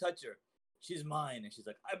 nobody touch her. She's mine, and she's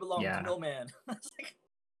like, I belong Yeah. to no man. I was like,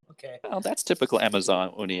 okay. Well, that's typical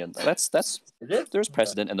Amazonian. That's Is it? there's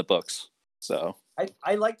precedent in the books. So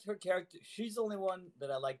I liked her character. She's the only one that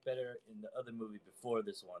I liked better in the other movie before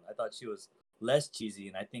this one. I thought she was less cheesy,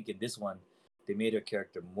 and I think in this one they made her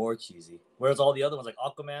character more cheesy. Whereas all the other ones, like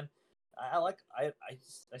Aquaman,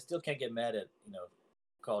 I still can't get mad at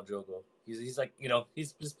Khal Drogo. He's like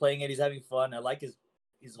he's just playing it. He's having fun. I like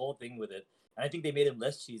his whole thing with it, and I think they made him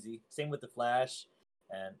less cheesy. Same with the Flash,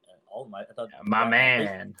 and all of my. I thought My Batman,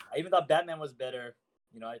 man. I even thought Batman was better.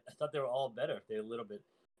 I thought they were all better. They're a little bit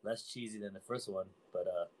less cheesy than the first one, but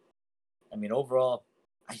I mean overall,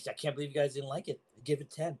 I can't believe you guys didn't like it. I give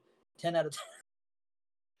it 10 out of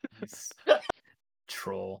 10.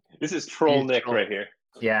 Troll. This is troll He's Nick troll. right here.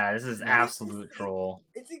 Yeah, this is absolute troll.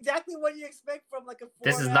 It's exactly what you expect from like a.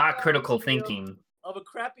 This is 4.5 not hour critical movie thinking. of a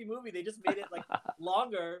crappy movie. They just made it like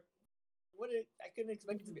longer. I couldn't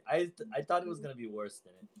expect it to be. I thought it was gonna be worse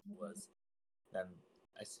than it was. And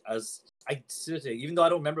I seriously, even though I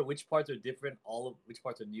don't remember which parts are different, which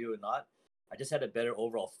parts are new or not, I just had a better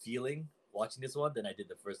overall feeling watching this one than I did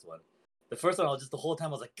the first one. The first one, I was just the whole time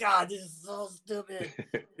I was like, God, this is so stupid.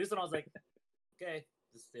 This one, I was like, okay,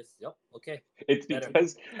 yep, okay. It's Better.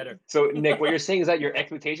 because Better. so Nick, what you're saying is that your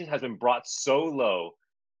expectation has been brought so low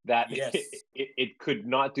that Yes. it could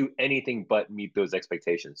not do anything but meet those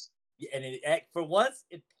expectations. Yeah, and for once,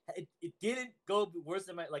 it didn't go worse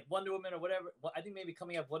than my like Wonder Woman or whatever. Well, I think maybe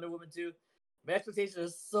coming up Wonder Woman 2, my expectations are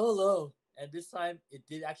so low, and this time it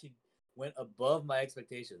did actually went above my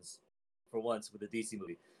expectations for once with the DC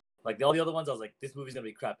movie. Like all the other ones, I was like, this movie's gonna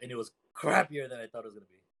be crap, and it was crappier than I thought it was gonna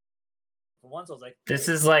be. For once, I was like, This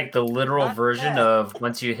is like the literal Not version bad. of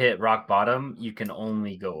once you hit rock bottom, you can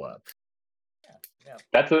only go up. yeah.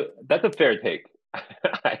 That's a fair take.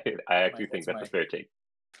 I actually think that's that's a fair take.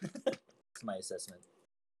 That's my assessment.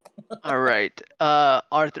 All right.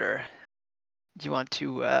 Arthur, do you want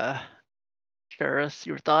to share us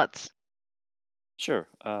your thoughts? Sure.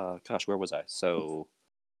 Gosh, where was I? So,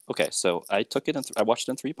 okay, so I took it I watched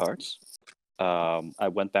it in 3 parts. I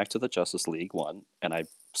went back to the Justice League one, and I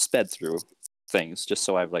sped through things just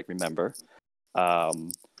so I like remember.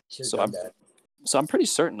 Should've done that. So I'm pretty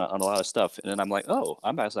certain on a lot of stuff, and then I'm like, oh,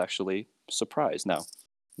 I'm actually surprised. Now,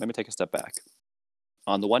 let me take a step back.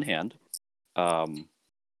 On the one hand, I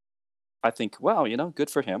think, wow, good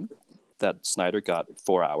for him that Snyder got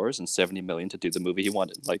 4 hours and 70 million to do the movie he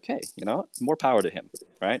wanted. Like, hey, more power to him,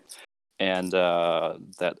 right? And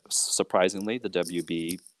that surprisingly, the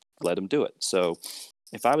WB let him do it. So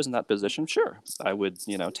if I was in that position, sure, I would,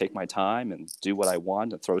 take my time and do what I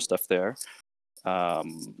want and throw stuff there.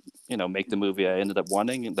 Make the movie I ended up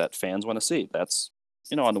wanting and that fans want to see. That's,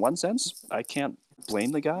 on the one sense, I can't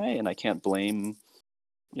blame the guy and I can't blame,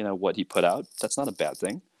 what he put out. That's not a bad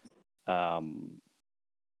thing. What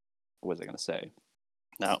was I going to say?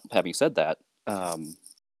 Now, having said that,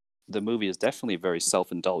 the movie is definitely very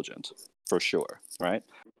self-indulgent, for sure, right?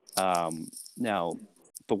 Now,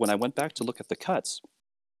 but when I went back to look at the cuts,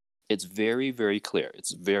 it's very, very clear.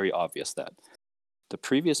 It's very obvious that the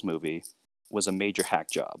previous movie was a major hack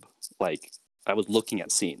job. Like, I was looking at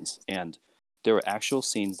scenes, and there were actual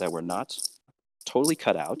scenes that were not totally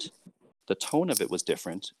cut out. The tone of it was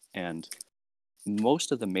different, and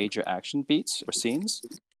most of the major action beats or scenes,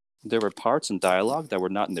 there were parts and dialogue that were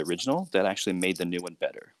not in the original that actually made the new one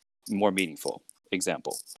better, more meaningful.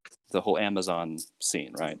 Example, the whole Amazon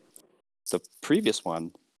scene, right? The previous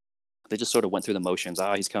one, they just sort of went through the motions.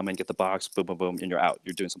 He's coming, get the box, boom, boom, boom, and you're out.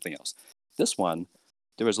 You're doing something else. This one,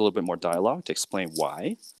 there was a little bit more dialogue to explain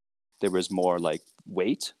why. There was more like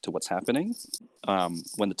weight to what's happening.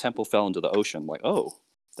 When the temple fell into the ocean, like, oh,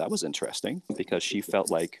 that was interesting because she felt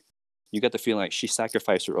like, you get the feeling like she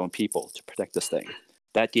sacrificed her own people to protect this thing.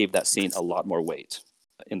 That gave that scene a lot more weight.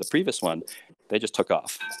 In the previous one, they just took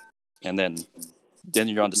off. And then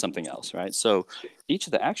you're on to something else, right? So each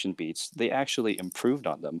of the action beats, they actually improved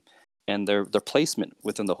on them. And their placement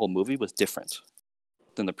within the whole movie was different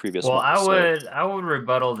than the previous one. I would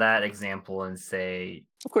rebuttal that example and say,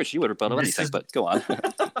 of course, you would rebuttal anything, but go on.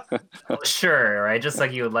 Sure, right? Just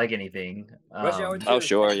like you would like anything. Rush Hour 2. Oh,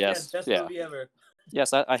 sure, yes. Best yeah. movie ever.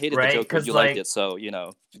 Yes, I hated right? the joke, but you liked it, so,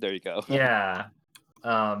 there you go. Yeah.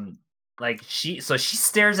 Like she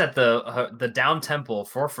stares at the down temple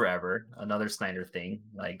for forever. Another Snyder thing.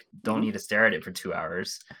 Like, don't need to stare at it for 2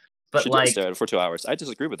 hours. But she like, did stare at it for 2 hours. I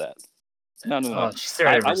disagree with that. No. Oh, she stared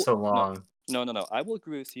at it for so long. No. I will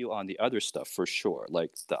agree with you on the other stuff for sure,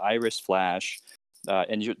 like the iris flash.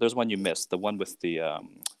 And there's one you missed, the one with the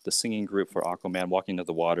singing group for Aquaman walking into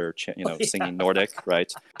the water, singing Nordic,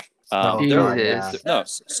 right? Oh, yeah.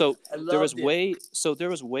 So there was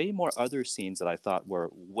way more other scenes that I thought were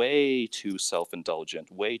way too self-indulgent,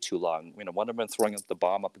 way too long. Wonder Woman throwing up the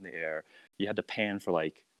bomb up in the air. You had to pan for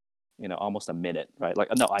like, almost a minute, right? Like,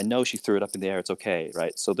 no, I know she threw it up in the air. It's okay,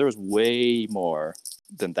 right? So there was way more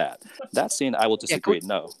than that. That scene, I will disagree.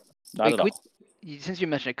 No, not at all. Since you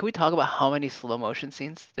mentioned it, can we talk about how many slow motion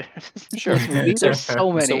scenes there's? Sure. There's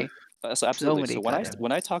so many. So absolutely. So so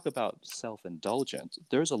when I talk about self-indulgent,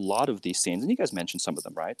 there's a lot of these scenes, and you guys mentioned some of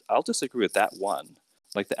them, right? I'll disagree with that one.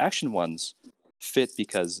 Like the action ones fit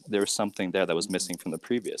because there was something there that was missing from the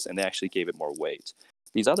previous, and they actually gave it more weight.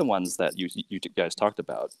 These other ones that you guys talked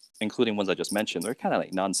about, including ones I just mentioned, they're kind of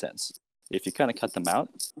like nonsense. If you kind of cut them out,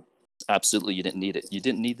 absolutely you didn't need it. You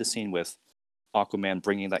didn't need the scene with Aquaman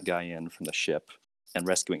bringing that guy in from the ship and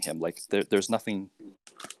rescuing him. Like there's nothing,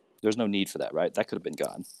 there's no need for that, right? That could have been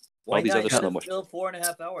gone. Why all these not? other slow motion. Still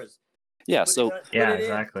 4.5 hours. Yeah. So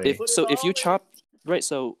exactly. If you chop right,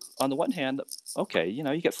 so on the one hand, okay,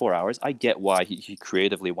 you get 4 hours. I get why he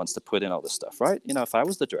creatively wants to put in all this stuff, right? If I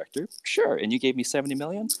was the director, sure, and you gave me 70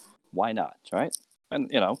 million, why not, right? And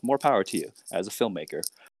more power to you as a filmmaker.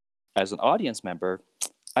 As an audience member,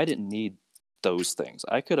 I didn't need those things.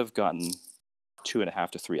 I could have gotten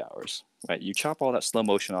 2.5 to 3 hours, right? You chop all that slow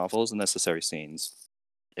motion off, all those unnecessary scenes,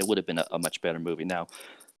 it would have been a much better movie. Now,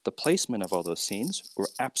 the placement of all those scenes were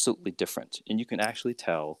absolutely different, and you can actually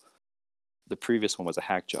tell the previous one was a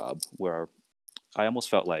hack job where I almost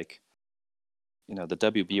felt like, the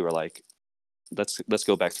WB were like, let's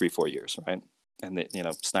go back 3-4 years, right? And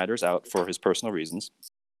Snyder's out for his personal reasons,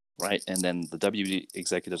 right? And then the WB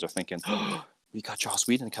executives are thinking, oh, we got Joss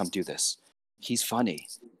Whedon to come do this. He's funny.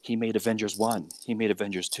 He made Avengers 1. He made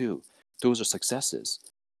Avengers 2. those are successes.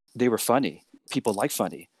 They were funny. People like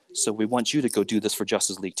funny. So we want you to go do this for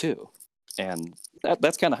Justice League too. And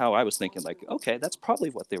that's kind of how I was thinking, like, okay, that's probably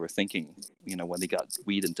what they were thinking, when they got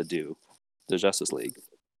Whedon to do the Justice League.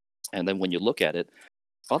 And then when you look at it,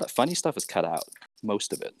 all that funny stuff is cut out,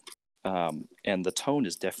 most of it. And the tone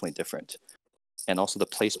is definitely different. And also the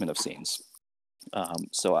placement of scenes.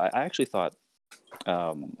 So I actually thought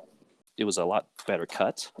it was a lot better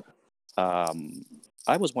cut.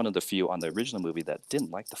 I was one of the few on the original movie that didn't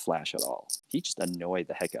like the Flash at all. He just annoyed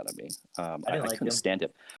the heck out of me. I couldn't stand him.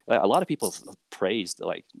 A lot of people praised,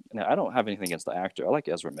 like, now I don't have anything against the actor. I like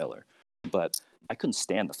Ezra Miller, but I couldn't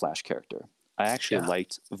stand the Flash character. I actually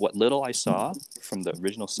liked what little I saw from the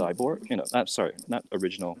original Cyborg. Not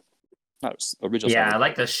original Yeah, Cyborg. I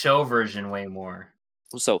like the show version way more.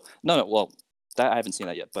 So well, that I haven't seen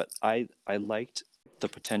that yet, but I liked the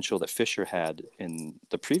potential that Fisher had in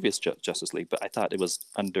the previous Justice League, but I thought it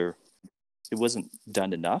wasn't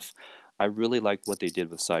done enough. I really liked what they did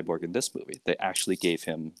with Cyborg in this movie. They actually gave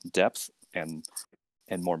him depth and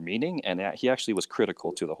more meaning, and he actually was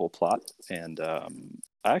critical to the whole plot. And I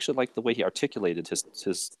actually liked the way he articulated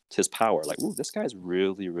his power. Like, ooh, this guy's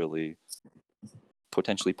really, really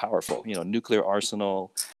potentially powerful. Nuclear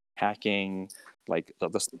arsenal, hacking, like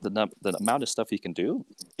the amount of stuff he can do.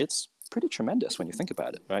 It's pretty tremendous when you think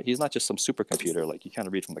about it, right? He's not just some supercomputer like you kind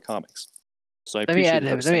of read from the comics. So I appreciate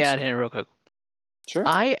Let me add him real quick. Sure.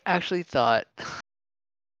 I actually thought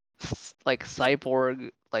like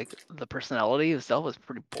Cyborg, like the personality itself was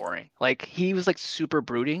pretty boring. Like he was like super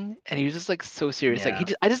brooding, and he was just like so serious. Yeah.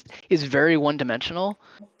 Like he's very one dimensional.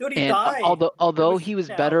 Dude, he And died. although he was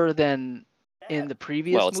better than in the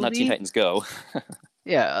previous well, it's movie, not Teen Titans Go.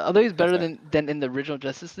 yeah, although he's better than in the original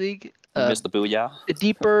Justice League. You missed the booyah. The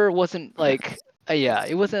Deeper wasn't like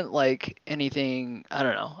it wasn't like anything. I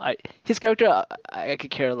don't know. His character I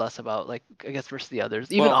could care less about. Like I guess versus the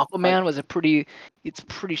others. Even Aquaman was it's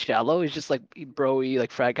pretty shallow. He's just like bro-y,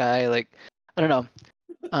 like frat guy. Like I don't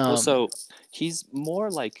know. So he's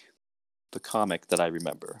more like the comic that I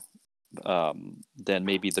remember than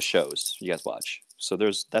maybe the shows you guys watch. So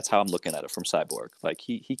that's how I'm looking at it from Cyborg. Like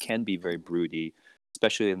he can be very broody,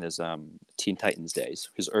 especially in his Teen Titans days,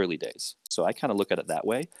 his early days. So I kind of look at it that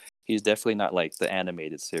way. He's definitely not like the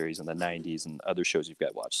animated series in the 90s and other shows you've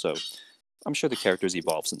got watched. So I'm sure the character's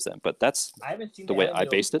evolved since then, but that's the way I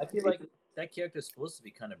based it. I feel like that character is supposed to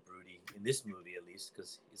be kind of broody in this movie, at least,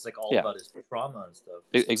 because it's like all about his trauma and stuff.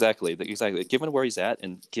 Exactly. Given where he's at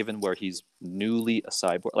and given where he's newly a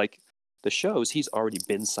cyborg, like the shows, he's already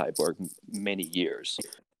been cyborg many years,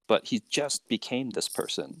 but he just became this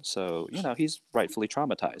person. So he's rightfully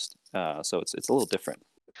traumatized. So it's a little different.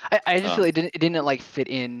 I just feel it didn't like fit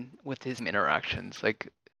in with his interactions like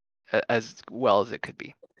as well as it could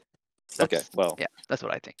be. Okay, well, yeah, that's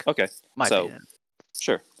what I think. Okay, my opinion.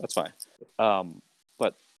 Sure, that's fine.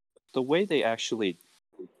 But the way they actually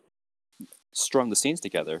strung the scenes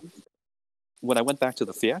together, when I went back to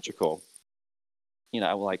the theatrical,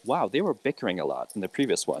 I was like, wow, they were bickering a lot in the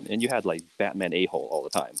previous one, and you had like Batman a-hole all the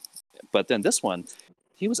time. But then this one,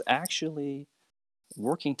 he was actually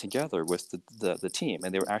working together with the team,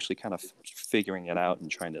 and they were actually kind of figuring it out and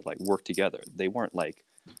trying to like work together. They weren't like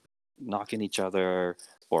knocking each other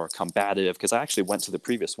or combative, because I actually went to the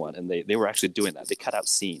previous one and they were actually doing that. They cut out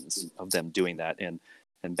scenes of them doing that, and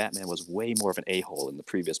Batman was way more of an a-hole in the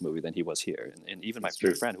previous movie than he was here. And even my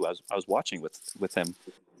friend who I was watching with him,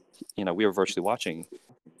 we were virtually watching,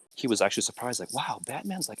 he was actually surprised, like, wow,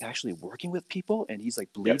 Batman's like actually working with people and he's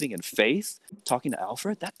like believing in faith, talking to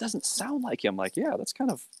Alfred. That doesn't sound like him. Like, yeah, that's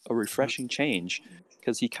kind of a refreshing change,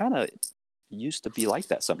 because he kind of used to be like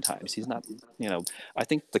that sometimes. He's not, I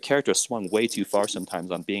think the character swung way too far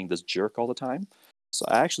sometimes on being this jerk all the time. So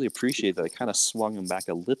I actually appreciate that it kind of swung him back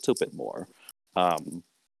a little bit more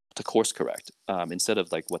to course correct, instead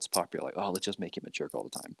of like what's popular, like, oh, let's just make him a jerk all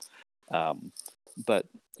the time. But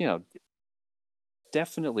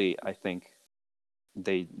definitely I think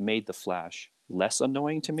they made the Flash less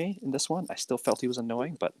annoying to me in this one. I still felt he was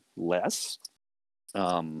annoying, but less.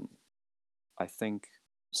 I think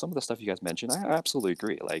some of the stuff you guys mentioned, I absolutely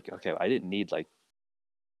agree. Like, okay, I didn't need like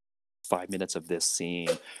 5 minutes of this scene,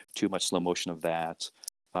 too much slow motion of that,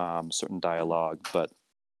 certain dialogue, but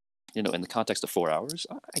in the context of 4 hours,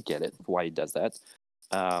 I get it why he does that.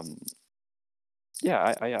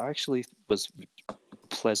 Yeah, I actually was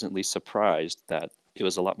pleasantly surprised that it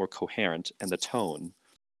was a lot more coherent, and the tone.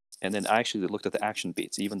 And then I actually looked at the action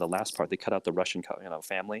beats. Even the last part, they cut out the Russian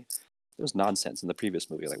family. It was nonsense in the previous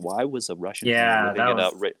movie. Like, why was a Russian family living it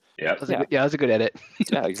out? That was a good edit.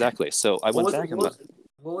 Yeah, exactly. So I went back and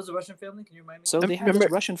What was the Russian family? Can you remind me? So they had Remember-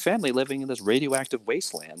 this Russian family living in this radioactive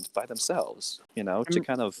wasteland by themselves, to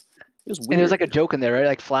kind of, it was weird. And there's like a joke in there, right?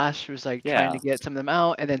 Like Flash was like trying to Yeah. get some of them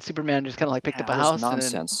out, and then Superman just kind of like picked up a all this house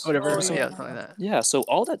nonsense. and then whatever. Oh, yeah, yeah. something like that. Yeah, so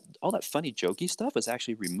all that funny jokey stuff was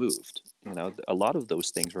actually removed. A lot of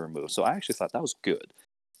those things were removed. So I actually thought that was good.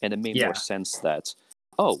 And it made Yeah. more sense that,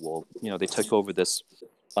 oh, well, they took over this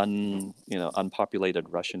unpopulated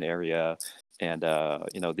Russian area and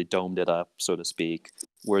they domed it up, so to speak.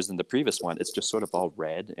 Whereas in the previous one, it's just sort of all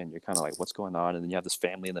red and you're kind of like, what's going on? And then you have this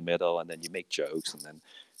family in the middle and then you make jokes and then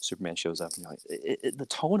Superman shows up and you're like,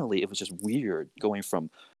 tonally, it was just weird going from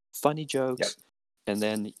funny jokes and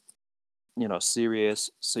then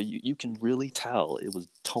serious. So you can really tell it was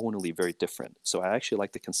tonally very different. So I actually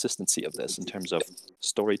like the consistency of this in terms of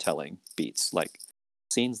storytelling beats, like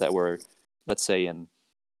scenes that were, let's say, in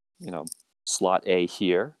slot A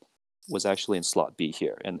here was actually in slot B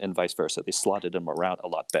here, and vice versa. They slotted them around a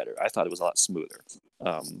lot better. I thought it was a lot smoother.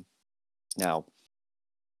 Now,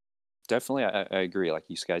 definitely, I agree. Like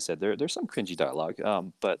you guys said, there's some cringy dialogue,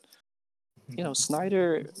 but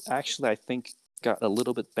Snyder actually, I think, got a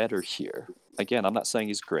little bit better here. Again, I'm not saying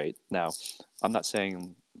he's great. Now, I'm not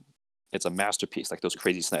saying it's a masterpiece like those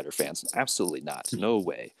crazy Snyder fans. Absolutely not. No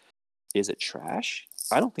way. Is it trash?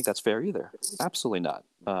 I don't think that's fair either. Absolutely not.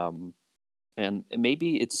 And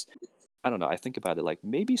maybe it's, I don't know. I think about it like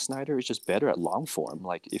maybe Snyder is just better at long form.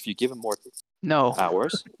 Like if you give him more No.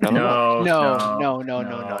 hours. No,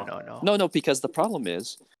 because the problem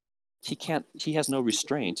is he has no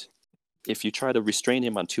restraint. If you try to restrain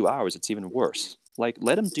him on 2 hours, it's even worse. Like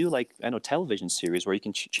let him do television series where you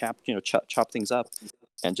can chop things up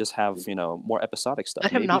and just have more episodic stuff.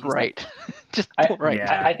 Let him not write. Just don't write.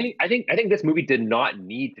 Yeah. I think this movie did not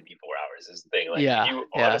need to be 4 hours. Is the thing. Like if you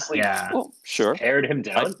honestly well, sure, pared him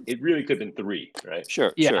down, it really could have been 3, right?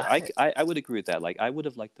 Sure. I would agree with that. Like I would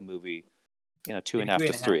have liked the movie, 2.5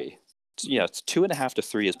 to 3. Yeah, 2.5 to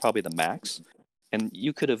 3 is probably the max. And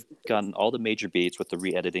you could have gotten all the major beats with the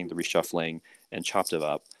re-editing, the reshuffling, and chopped it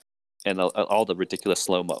up, and all the ridiculous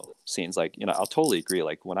slow-mo scenes. Like, I'll totally agree.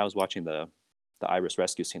 Like when I was watching the Iris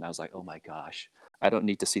rescue scene, I was like, oh my gosh, I don't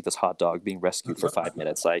need to see this hot dog being rescued for 5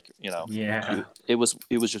 minutes. Like, Yeah. it was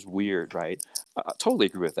just weird, right? I totally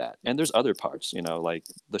agree with that. And there's other parts, like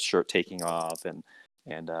the shirt taking off, and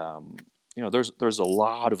there's a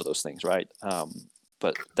lot of those things, right?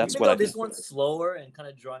 But that's Even what though I this think. one's slower and kind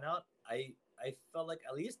of drawn out, I felt like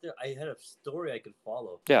at least I had a story I could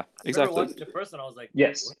follow. Yeah, I exactly. remember watching the first one, I was like,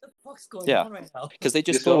 Yes. what the fuck's going on right now? Because they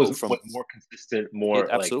just This one go was from more consistent, more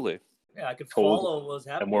absolutely. Yeah, I could told follow what was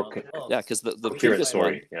happening. more I was like, oh. Yeah, because the coherent previous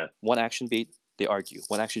story. one action beat, they argue.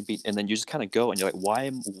 One action beat, and then you just kind of go and you're like,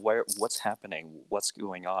 what's happening? What's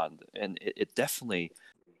going on? And it definitely,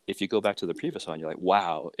 if you go back to the previous one, you're like,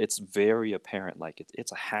 wow, it's very apparent. Like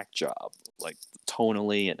it's a hack job, like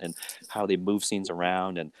tonally and how they move scenes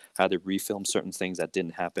around and how they refilm certain things that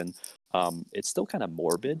didn't happen. It's still kind of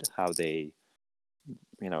morbid how they,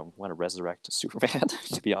 want to resurrect Superman,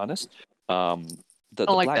 to be honest. The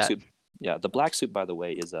like black that. suit. Yeah, the black suit, by the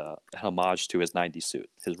way, is a homage to his 90s suit,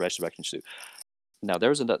 his resurrection suit. Now,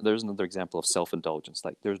 there's another example of self-indulgence.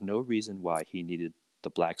 Like, there's no reason why he needed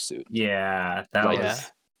the black suit. Yeah, that Like,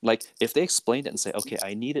 was like if they explained it and say, okay,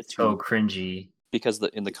 I need it to, so cringy. because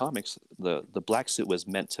in the comics, the black suit was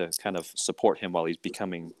meant to kind of support him while he's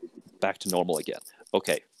becoming back to normal again.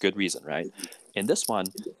 Okay, good reason, right? In this one,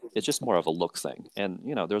 it's just more of a look thing. And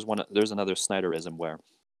there's another Snyderism where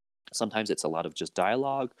sometimes it's a lot of just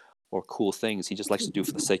dialogue or cool things he just likes to do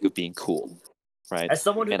for the sake of being cool, right? As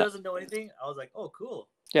someone who doesn't know anything, I was like, oh, cool.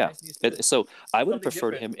 Yeah. Nice new suit. So I would have Something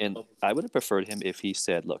preferred him different. I would have preferred him if he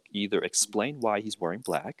said, look, either explain why he's wearing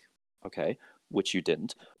black, okay, which you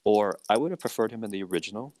didn't, or I would have preferred him in the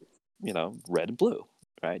original, red and blue,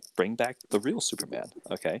 right? Bring back the real Superman,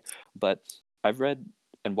 okay? But I've read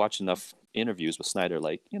and watched enough interviews with Snyder,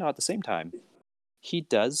 like, at the same time, he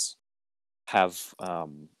does have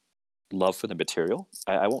love for the material.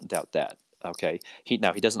 I won't doubt that, okay? He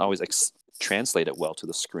doesn't always translate it well to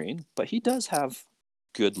the screen, but he does have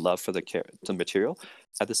good love for the material.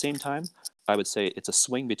 At the same time, I would say it's a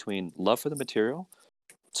swing between love for the material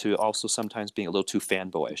to also sometimes being a little too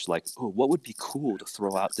fanboyish, like, oh, what would be cool to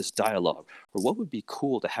throw out this dialogue, or what would be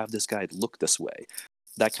cool to have this guy look this way,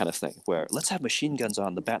 that kind of thing, where let's have machine guns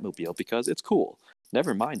on the Batmobile because it's cool.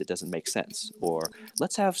 Never mind, it doesn't make sense. Or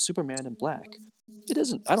let's have Superman in black. It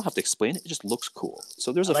doesn't. I don't have to explain it. It just looks cool.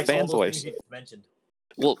 So there's a fanboy. Mentioned.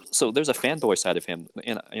 Well, so there's a fanboy side of him,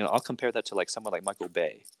 and I'll compare that to like someone like Michael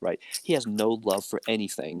Bay, right? He has no love for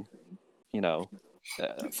anything,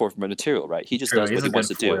 for material, right? He just does what he wants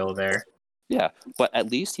to do. There. Yeah, but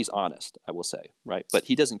at least he's honest, I will say, right? But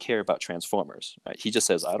he doesn't care about Transformers, right? He just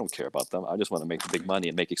says, I don't care about them. I just want to make the big money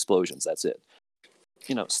and make explosions. That's it.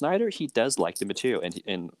 Snyder, he does like the material,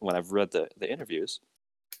 and when I've read the interviews,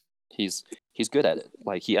 he's good at it.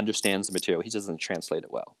 Like, he understands the material. He just doesn't translate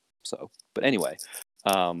it well. So, but anyway,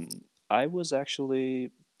 I was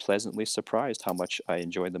actually pleasantly surprised how much I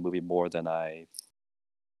enjoyed the movie more than I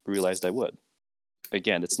realized I would.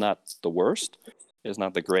 Again, it's not the worst. It's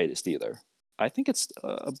not the greatest either. I think it's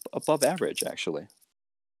above average, actually.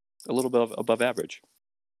 A little bit above average.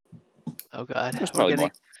 Oh God, There's probably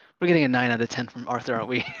more. we're getting a 9 out of 10 from Arthur, aren't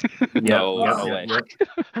we? No way.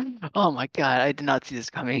 Oh my God, I did not see this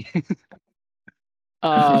coming.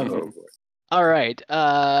 All right.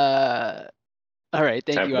 All right.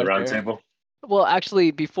 Thank Time you, for the round Arthur. table. Well,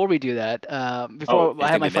 actually, before we do that, before I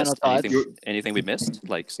have my final thoughts. Anything we missed,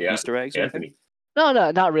 like Easter eggs or anything? No,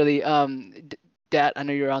 not really. Dat, I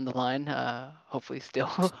know you're on the line. Hopefully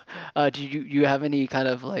still. Do you have any kind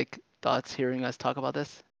of like thoughts hearing us talk about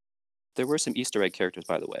this? There were some Easter egg characters,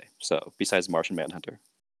 by the way. So besides Martian Manhunter,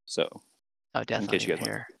 so Dat's in case not you even guys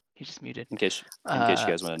here. He just muted. in case you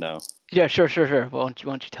guys want to know. Yeah, sure. Why don't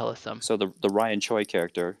you tell us some? So the Ryan Choi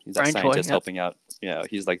character, he's that Ryan Choi, scientist yep. helping out.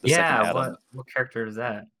 He's like the second Adam. What character is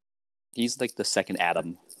that? He's like the second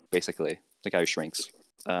Adam, basically, the guy who shrinks,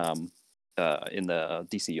 in the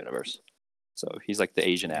DC universe. So he's like the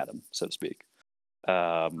Asian Adam, so to speak.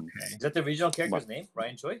 Is that the original character's name,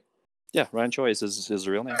 Ryan Choi? Yeah, Ryan Choi is his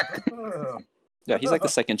real name. Yeah, he's like the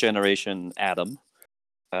second generation Adam.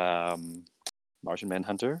 Martian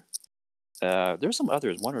Manhunter. There's some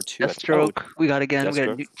others, one or two. Deathstroke. We got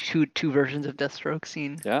Deathstroke. two versions of Deathstroke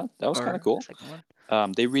seen. Yeah, that was kind of cool.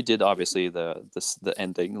 They redid obviously the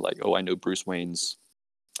ending, like, oh, I know Bruce Wayne's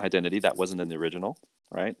identity. That wasn't in the original,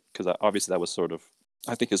 right? Because obviously that was sort of,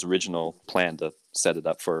 I think, his original plan to set it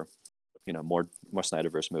up for, more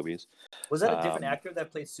Snyderverse movies. Was that a different actor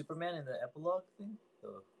that played Superman in the epilogue thing?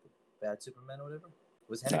 The bad Superman or whatever?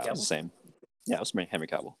 Was Henry Cavill? It was the same. Yeah, it was Henry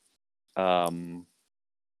Cavill.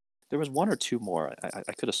 There was one or two more.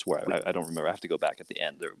 I could have swore. I don't remember. I have to go back at the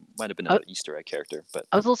end. There might have been an Easter egg character, but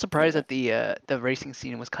I was a little surprised that the racing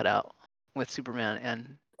scene was cut out with Superman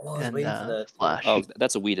and Flash. Oh,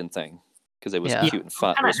 that's a Whedon thing because it was cute and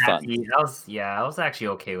fun. It was fun. I was actually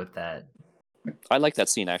okay with that. I like that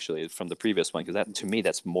scene actually from the previous one because that, to me,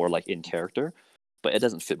 that's more like in character, but it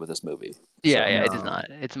doesn't fit with this movie. Yeah, it does not.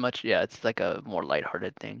 It's much. Yeah, it's like a more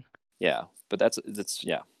lighthearted thing. Yeah, but that's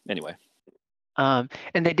Anyway. And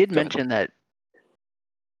they did mention that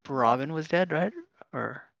Robin was dead, right?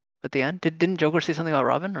 Or at the end, didn't Joker say something about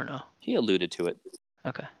Robin or no? He alluded to it.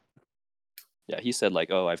 Okay. Yeah, he said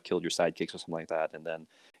like, "Oh, I've killed your sidekicks" or something like that, and then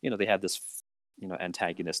they had this,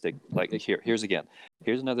 antagonistic. Like here's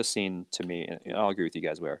another scene to me, and I'll agree with you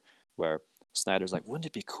guys where Snyder's like, wouldn't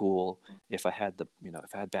it be cool if I had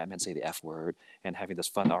if I had Batman say the F word and having this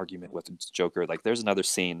fun argument with Joker? Like, there's another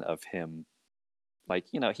scene of him. Like,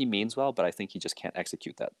 he means well, but I think he just can't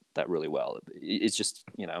execute that really well. It's just,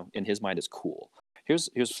 in his mind, it's cool. Here's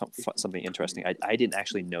something interesting. I didn't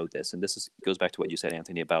actually know this, and this goes back to what you said,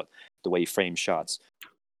 Anthony, about the way he frames shots.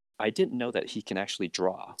 I didn't know that he can actually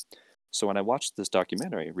draw. So when I watched this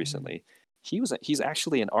documentary recently, he's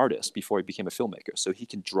actually an artist before he became a filmmaker. So he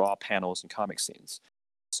can draw panels and comic scenes.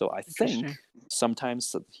 So I think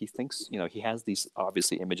sometimes he thinks, he has these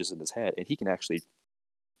obviously images in his head, and he can actually,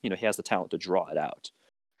 he has the talent to draw it out.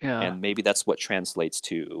 Yeah. And maybe that's what translates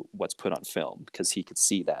to what's put on film, because he could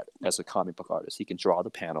see that as a comic book artist. He can draw the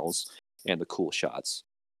panels and the cool shots.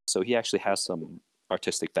 So he actually has some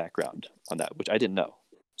artistic background on that, which I didn't know.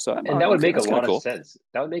 So that would make a lot of sense.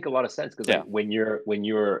 That would make a lot of sense because when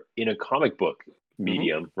you're in a comic book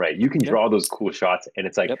medium, right, you can draw those cool shots, and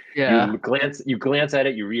it's like you glance at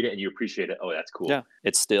it, you read it, and you appreciate it. Oh, that's cool. Yeah,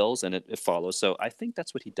 it stills and it follows. So I think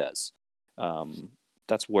that's what he does.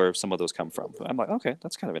 That's where some of those come from. I'm like, okay,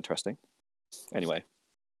 that's kind of interesting. Anyway.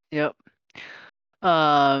 Yep.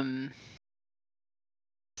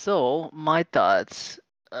 So my thoughts.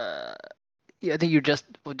 I think you just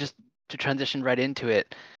to transition right into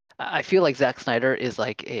it. I feel like Zack Snyder is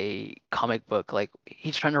like a comic book. Like,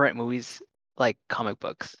 he's trying to write movies like comic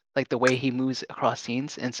books, like the way he moves across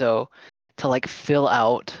scenes, and so to like fill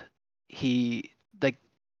out,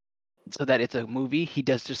 so that it's a movie, he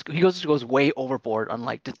goes way overboard on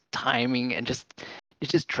like the timing and it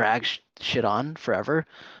just drags shit on forever.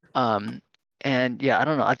 And yeah, I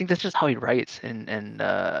don't know. I think that's just how he writes, and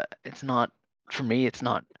it's not, for me, it's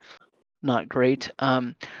not great.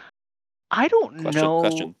 I don't know.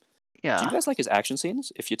 Question. Yeah. Do you guys like his action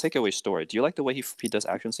scenes? If you take away story, do you like the way he does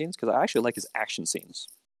action scenes? Because I actually like his action scenes.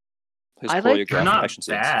 His choreographed not action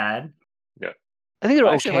scenes. Bad. I think they're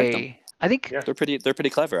I actually like them. okay. I think Yeah. They're pretty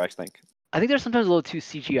clever, I think. I think they're sometimes a little too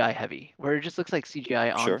CGI heavy, where it just looks like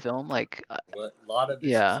CGI on Sure. film. Like, But a lot of this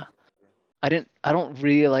yeah, I don't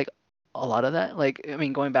really like a lot of that. Like, I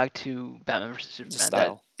mean, going back to Batman vs It's a Superman,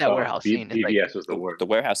 style. that warehouse scene is like, BVS was the worst. The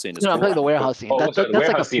warehouse scene is no, I'm cool. talking the warehouse scene. Oh, sorry, the That's like a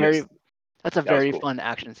warehouse scene very is- that's a that was very cool. fun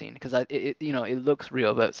action scene because it you know, it looks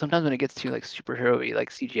real, but sometimes when it gets to like superhero-y, like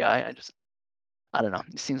CGI, I don't know.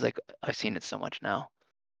 It seems like I've seen it so much now.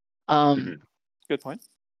 Mhm. Good point.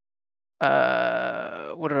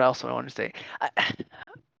 What did I also want to say?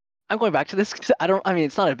 I'm going back to this because I mean,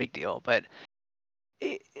 it's not a big deal, but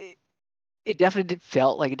it definitely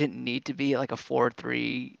felt like it didn't need to be like a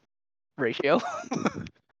 4:3 ratio.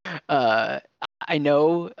 uh, I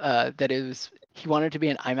know that it was he wanted to be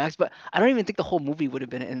an IMAX, but I don't even think the whole movie would have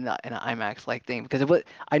been in an IMAX like thing because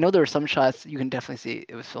I know there were some shots you can definitely see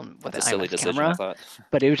it was filmed with That's an a silly IMAX decision, I camera, thought.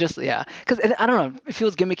 but it was just because I don't know, it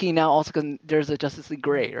feels gimmicky now also because there's a Justice League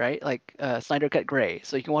Gray, right? Like Snyder cut gray,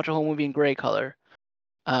 so you can watch a whole movie in gray color.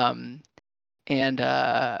 And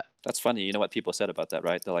That's funny. You know what people said about that,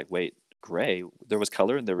 right? They're like, wait, gray? There was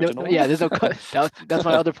color in the no, original one? yeah, there's no that's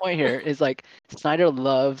my other point here is like Snyder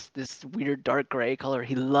loves this weird dark gray color.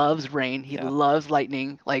 He loves rain. He Yeah. loves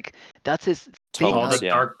lightning. Like that's his thing. All Tones, the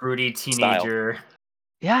Like, dark, broody teenager.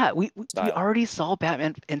 yeah, we Style. already saw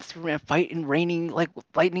Batman and Superman fight in raining like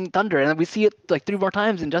lightning thunder, and we see it like 3 more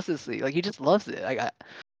times in Justice League. Like he just loves it. Like I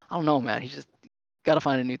don't know, man. He just got to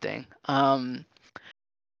find a new thing.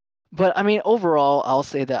 But I mean, overall, I'll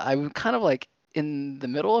say that I'm kind of like in the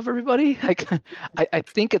middle of everybody. Like, I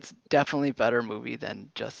think it's definitely a better movie than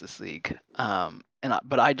Justice League.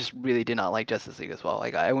 But I just really did not like Justice League as well.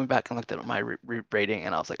 Like, I went back and looked at my rating,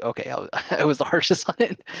 and I was like, okay, I was the harshest on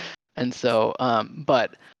it. And so,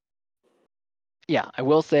 but yeah, I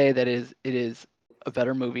will say that it is a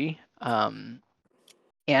better movie. And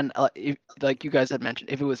if, like you guys had mentioned,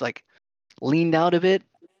 if it was like leaned out a bit,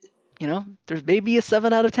 you know, there's maybe a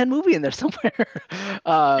 7 out of 10 movie in there somewhere.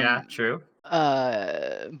 Yeah, true.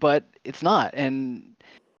 But it's not, and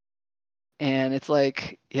it's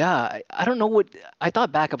like, yeah, I don't know what I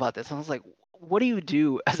thought back about this. And I was like, what do you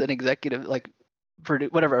do as an executive, like,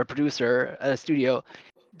 whatever, a producer at a studio?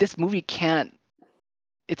 This movie can't.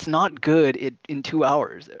 It's not good in 2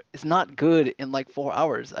 hours. It's not good in like 4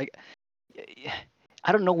 hours. Like,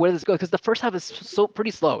 I don't know where this goes because the first half is so pretty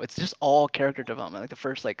slow. It's just all character development, like the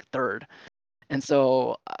first like third. And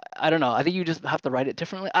so I don't know. I think you just have to write it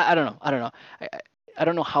differently. I don't know. I don't know. I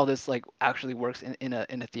don't know how this like actually works in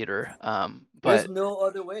a theater. There's But no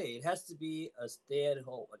other way. It has to be a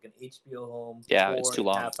stay-at-home, like an HBO home. Yeah, it's too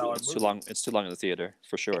long. 4.5 hour It's too movie. long. It's too long in the theater,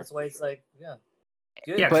 for sure. That's why it's like, yeah.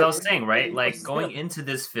 Good. Yeah, because But- I was saying, right, like What's going the- into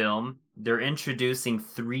this film, they're introducing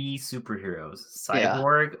 3 superheroes: Yeah.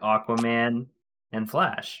 Cyborg, Aquaman, and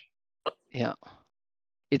Flash. yeah,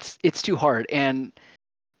 it's too hard. And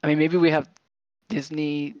I mean, maybe we have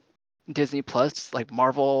Disney Plus, like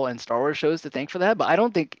Marvel and Star Wars shows to thank for that, but I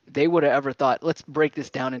don't think they would have ever thought, let's break this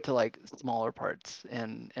down into like smaller parts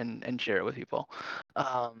and share it with people.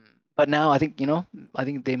 But now I think, you know, I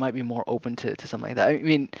think they might be more open to something like that. I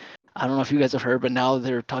mean, I don't know if you guys have heard, but now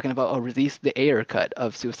they're talking about release the Ayer cut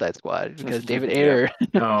of Suicide Squad because David Yeah. Ayer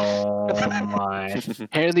Oh my.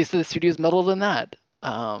 apparently the studio's meddled in that.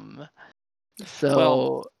 So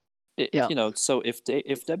Well, yeah. You know, so if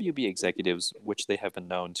WB executives, which they have been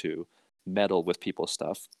known to, meddle with people's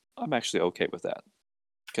stuff, I'm actually okay with that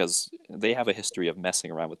because they have a history of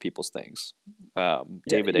messing around with people's things.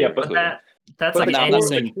 David Ayer But included. that's But like now I'm any not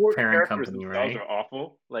saying- parent characters company, themselves right? are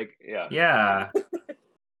awful. Like, yeah. Yeah.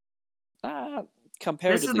 This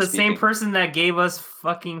Comparatively is the same speaking, person that gave us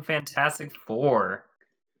fucking Fantastic Four.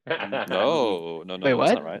 No, Wait, that's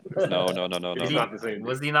what? not right. No. It's not the same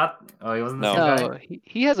Was thing. he not? Oh, he wasn't the No. same No, guy?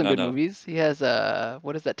 he has some No, good no. movies. He has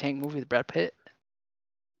what is that tank movie with Brad Pitt?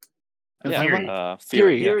 And Yeah, Fury.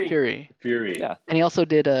 Fury. Fury. Yeah. Fury. Fury. Yeah. And he also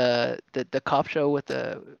did the cop show with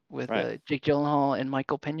Right. Jake Gyllenhaal and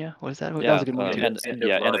Michael Pena. What is that? That Yeah, was a good movie too. End of End of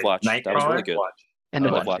Line. Watch. That was really Nightcrawler? good. Watch. End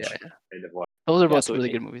of End of Watch. Watch. Yeah. End of Watch. Those are both so really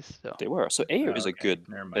good movies. So They were. So Ayer is a Okay, good,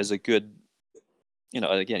 never mind. you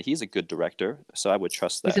know, again, he's a good director, so I would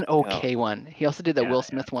trust that. he's an you know. okay one. He also did that Yeah, Will yeah.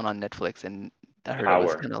 Smith one on Netflix, and I heard it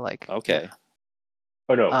was Power. kind of like Okay.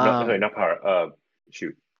 Oh no, Um, sorry, not Power.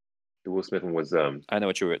 Shoot, the Will Smith one was I know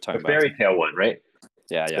what you were the talking about. fairy tale one, right?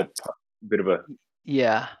 Yeah. The bit of a.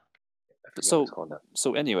 yeah. I forget what it's called now.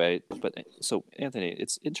 So anyway, so Anthony,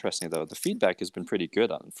 it's interesting though. The feedback has been pretty good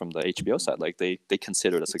from the HBO side. Like they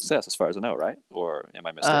consider it a success, as far as I know, right? Or am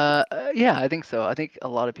I mistaken? Yeah, I think so. I think a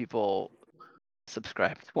lot of people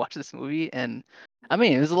subscribe to watch this movie, and I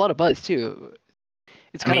mean, there's a lot of buzz too.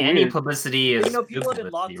 it's I kind mean, of any weird. publicity But is good people have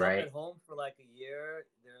been publicity, locked up right? at home for like a year.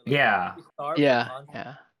 They're like Yeah. pretty starved Yeah, for content.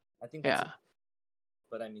 yeah, I think that's. yeah,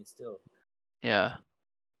 But I mean, still. yeah.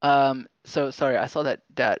 So sorry, I saw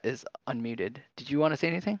that is unmuted. Did you want to say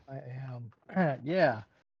anything? I am. Yeah.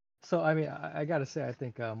 So I mean, I gotta say, I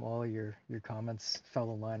think all of your comments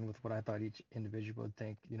fell in line with what I thought each individual would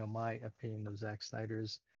think. You know, my opinion of Zack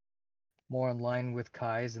Snyder's more in line with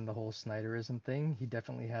Kai's and the whole Snyderism thing. He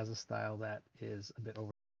definitely has a style that is a bit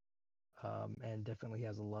over, and definitely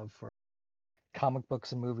has a love for comic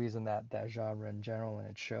books and movies and that genre in general, and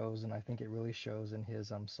it shows. And I think it really shows in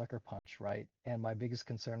his Sucker Punch, right? And my biggest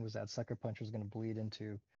concern was that Sucker Punch was going to bleed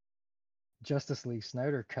into Justice League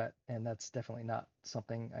Snyder cut, and that's definitely not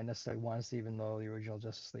something I necessarily want to see, even though the original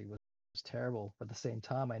Justice League was terrible. But at the same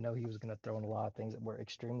time, I know he was going to throw in a lot of things that were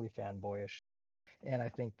extremely fanboyish, and I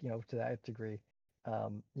think, you know, to that degree,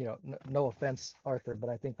 you know, no offense, Arthur, but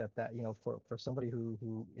I think that you know, for somebody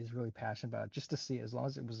who is really passionate about it, just to see it, as long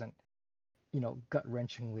as it wasn't, you know, gut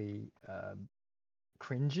wrenchingly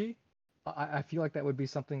cringy, I feel like that would be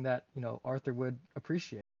something that, you know, Arthur would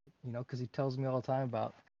appreciate, you know, because he tells me all the time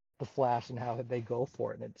about the Flash and how they go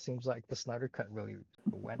for it, and it seems like the Snyder cut really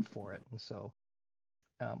went for it, and so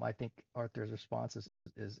I think Arthur's response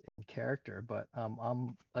is in character, but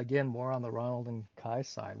I'm again more on the Ronald and Kai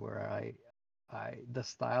side, where I the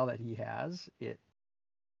style that he has, it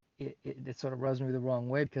sort of rubs me the wrong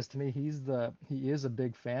way, because to me he is a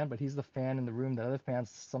big fan, but he's the fan in the room that other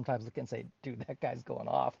fans sometimes look and say, dude, that guy's going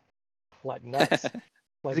off like nuts. He's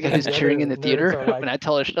Like the guy when who's the cheering in other the nerds theater are like, when I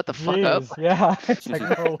tell her shut the fuck up. jeez, yeah. It's like,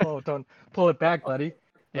 whoa, don't pull it back, buddy.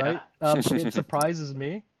 Yeah. Right? It surprises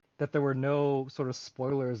me that there were no sort of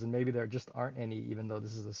spoilers, and maybe there just aren't any, even though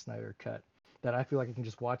this is a Snyder cut. That I feel like I can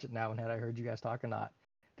just watch it now, and had I heard you guys talk or not,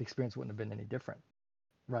 the experience wouldn't have been any different,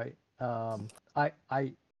 right? I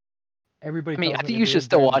everybody I mean, tells I me think they're you doing should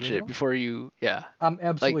still better than the watch it original. before you. Yeah. I'm Like,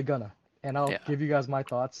 absolutely gonna, and I'll yeah. give you guys my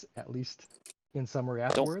thoughts at least in summary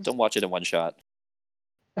afterwards. Don't watch it in one shot.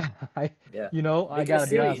 Yeah. You know, I Make it a gotta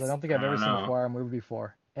be honest, I series. don't think I I've ever don't seen a know. 4-hour movie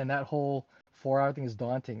before, and that whole 4-hour thing is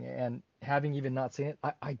daunting. And having even not seen it,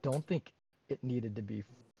 I don't think it needed to be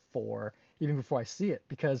 4 even before I see it,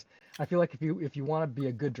 because I feel like if you want to be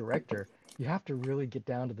a good director, you have to really get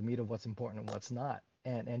down to the meat of what's important and what's not.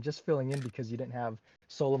 And just filling in because you didn't have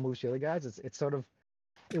solo moves to the other guys, it's sort of,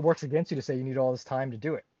 it works against you to say you need all this time to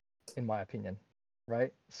do it, in my opinion,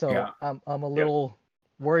 right? So Yeah. I'm a little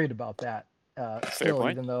worried about that Fair still,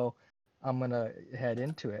 point. even though I'm gonna head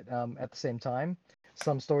into it. At the same time,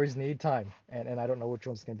 some stories need time, and I don't know which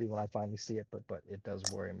one's gonna be when I finally see it, but it does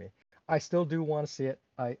worry me. I still do want to see it.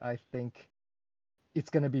 I think it's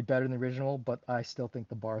gonna be better than the original, but I still think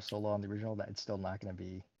the bar is so low on the original that it's still not gonna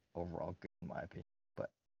be overall good in my opinion. But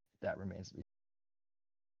that remains to be.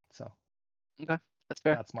 So Okay, that's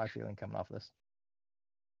fair. that's my feeling coming off this.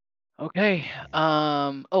 Okay.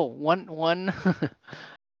 Oh, one.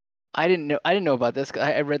 I didn't know about this.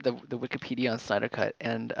 I read the Wikipedia on Snyder Cut,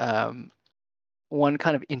 and one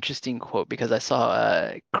kind of interesting quote, because I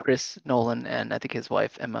saw Chris Nolan and I think his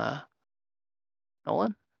wife Emma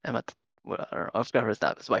Nolan. What, I don't know. I forgot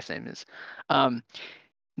what his wife's name is.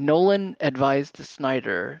 Nolan advised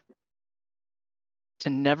Snyder to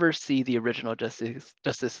never see the original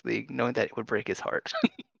Justice League, knowing that it would break his heart.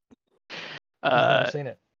 He's never seen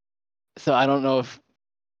it. So I don't know if,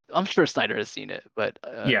 I'm sure Snyder has seen it, but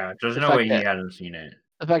Yeah, there's the no fact way he that hasn't seen it.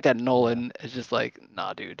 the fact that Nolan is just like,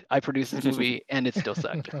 nah, dude, I produced this movie and it still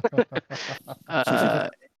sucked.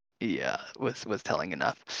 Yeah, was telling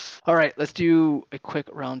enough. All right, let's do a quick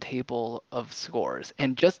roundtable of scores,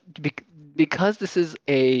 and just because this is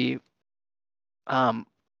a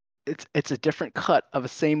it's a different cut of a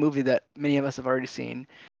same movie that many of us have already seen.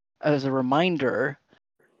 As a reminder,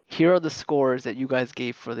 here are the scores that you guys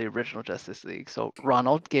gave for the original Justice League. So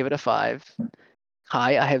Ronald gave it a 5.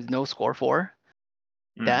 Kai, I have no score for.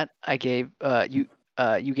 That I gave you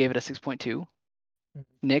gave it a 6.2.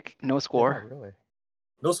 Nick, no Did score. not really.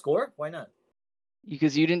 No score? Why not?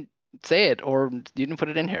 Because you didn't say it or you didn't put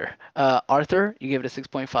it in here. Arthur, you gave it a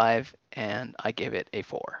 6.5, and I gave it a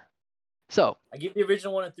 4. So I give the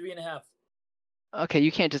original one a 3.5. okay,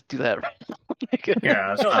 you can't just do that. Yeah,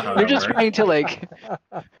 that's No, not how You're that just works. trying to like.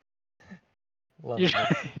 Love You're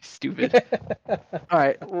it. stupid. All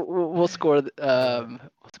right, we'll score. We'll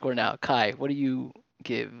score now. Kai, what do you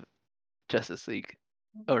give Justice League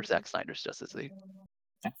or Zack Snyder's Justice League?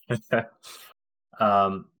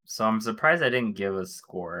 So I'm surprised I didn't give a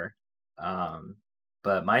score.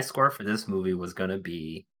 But my score for this movie was gonna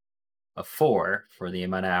be a 4 for the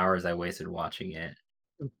amount of hours I wasted watching it.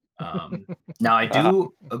 Now I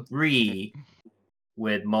do agree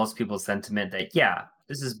with most people's sentiment that yeah,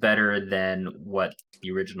 this is better than what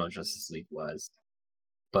the original Justice League was.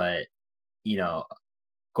 But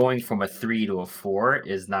going from a 3 to a 4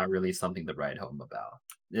 is not really something to write home about.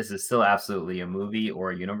 This is still absolutely a movie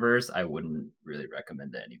or a universe. I wouldn't really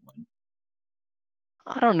recommend to anyone.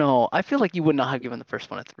 I don't know. I feel like you would not have given the first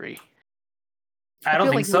one a 3. I don't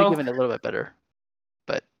feel think like you would have so. given it a little bit better,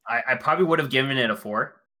 but I probably would have given it a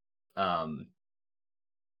 4.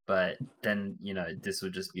 But then this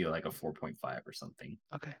would just be like a 4.5 or something.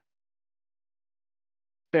 okay.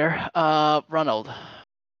 Fair. Ronald.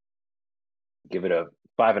 Give it a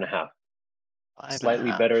 5.5. 5.5.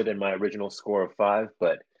 Slightly better than my original score of 5,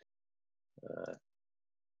 but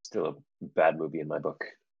still a bad movie in my book.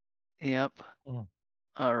 Yep. Mm.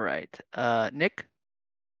 All right. Nick.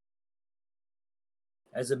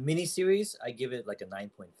 As a miniseries, I give it like a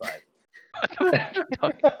 9.5.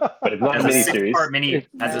 But it's not As a a miniseries. 6-part mini, as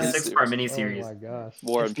a Miniseries. 6-part Oh miniseries. my gosh.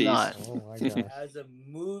 War and It's Peace. not. Oh my gosh. As a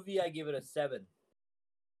movie, I give it a 7.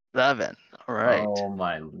 7. All right. Oh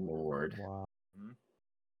my lord. Wow.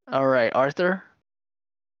 All right, Arthur.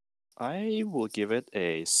 I will give it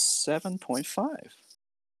a 7.5.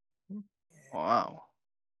 Wow.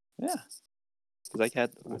 Yeah. Like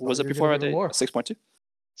had I thought was you it were before I gonna give it did more. 6.2?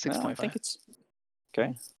 6.5. I think it's okay.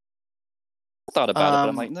 I thought about it, but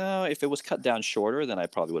I'm like, Um, no. If it was cut down shorter, then I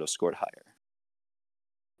probably would have scored higher.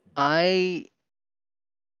 I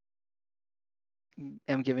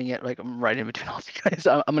am giving it like I'm right in between all you guys.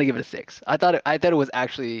 I'm gonna give it a 6. I thought it was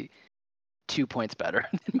actually 2 points better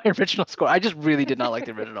than my original score. I just really did not like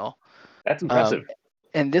the original. That's impressive.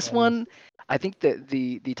 And this That one, I think that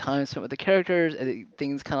the time spent with the characters,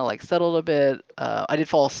 things kind of like settled a bit. I did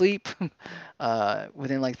fall asleep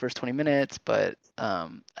within like the first 20 minutes, but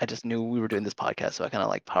I just knew we were doing this podcast, so I kind of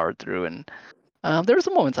like powered through. And there were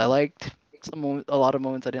some moments I liked, a lot of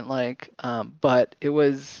moments I didn't like, but it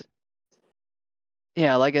was,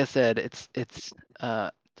 yeah, like I said, it's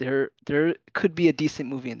there could be a decent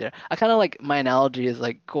movie in there. I kind of like, my analogy is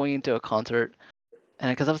like going into a concert,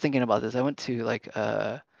 and because I was thinking about this, I went to like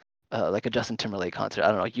a Justin Timberlake concert, I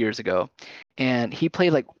don't know, years ago, and he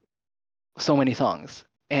played like so many songs,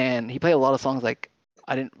 and he played a lot of songs like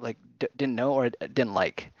I didn't like didn't know or didn't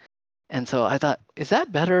like, and so I thought, is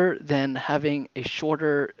that better than having a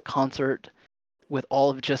shorter concert with all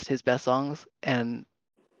of just his best songs? And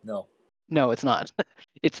No. no, it's not.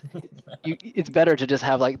 It's better to just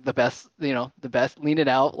have like the best, the best, lean it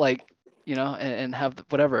out, like, and have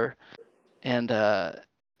whatever. And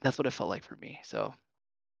that's what it felt like for me. So,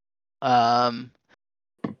 all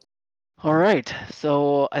right.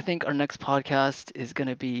 So I think our next podcast is going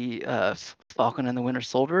to be Falcon and the Winter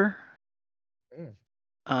Soldier.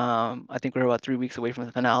 I think we're about 3 weeks away from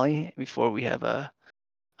the finale before we have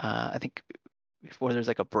I think before there's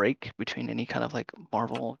like a break between any kind of like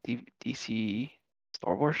Marvel, DC,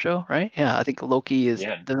 Star Wars show, right? Yeah, I think Loki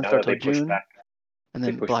doesn't now start that they till push June, back, and they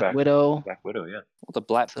then push Black back Widow. Black Widow, yeah. Well, the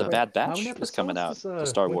So- Bad How many Batch is coming out episodes for is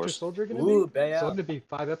Star Winter Wars. Soldier gonna Ooh, be? bad. So it'll be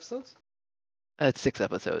 5 episodes? It's 6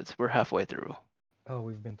 episodes. We're halfway through. Oh,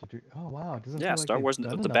 we've been to do. Oh wow, it doesn't Yeah, feel like Star they've Wars. done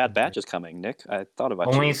The enough Bad of Batch it. is coming, Nick. I thought about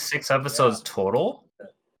Only you. 6 episodes total?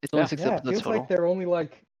 It's only Yeah. 6 Yeah, it episodes feels total. like they're only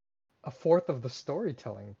like a fourth of the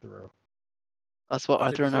storytelling through. That's what Arthur,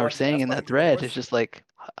 Arthur and did I you were watch the saying last in part that of Clone thread. Wars? It's just like,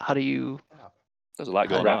 how do you There's a lot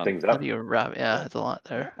going Wrap on. things how up. do you wrap? Yeah, it's a lot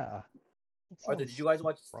there. Yeah. That Arthur, did sounds you guys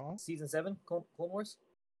watch wrong. season 7 Clone Wars?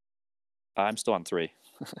 I'm still on 3.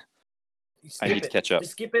 You I skip need to it. catch up.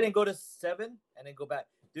 Just skip it and go to 7 and then go back.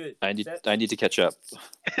 Dude, I need to catch up.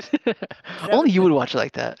 Only you would watch it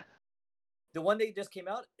like that. the one that just came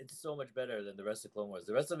out, it's so much better than the rest of Clone Wars.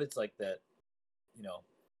 The rest of it's like that,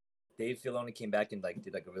 Dave Filoni came back and like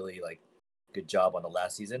did like a really like good job on the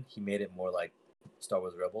last season. He made it more like Star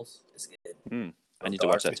Wars Rebels. It's good. I need to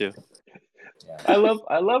watch that too. Yeah. I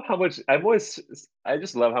love how much I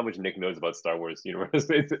just love how much Nick knows about Star Wars universe.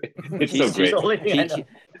 It's so He's great. I know.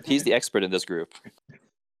 He's the expert in this group.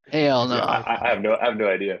 Hell no. Yeah, I have no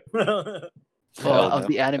idea. Well, Hell of no.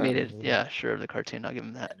 the animated, yeah, sure, the cartoon, I'll give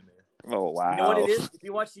him that. Oh wow. You know what it is? If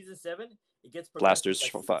you watch season 7, it gets progressive. Blasters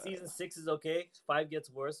Like, for 5. season 6 is okay. 5 gets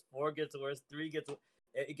worse. 4 gets worse. 3 gets.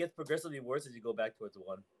 It gets progressively worse as you go back towards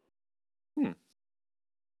 1.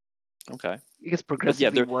 Okay. It gets progressively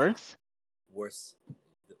they're- worse. Worse.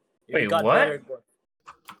 Wait, It got what? better.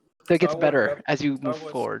 So it gets Star Wars better Rebels- as you Star move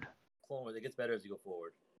Wars- forward. Clone Wars. It gets better as you go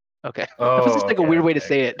forward. Okay. Oh, It's just like a weird way to okay.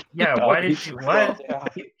 say it. Yeah, Oh, why did he- you what? Yeah.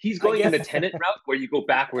 He's going I in the guess- Tenet route where you go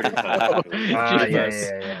backward in time. Yeah,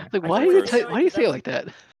 Jesus. yeah. Like, I why feel do you like why do you say it that's- like that?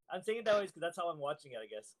 I'm saying it that way because that's how I'm watching it, I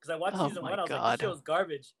guess. Because I watched Oh season my 1, I was like, God. this show's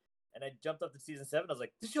garbage. And I jumped up to season 7, I was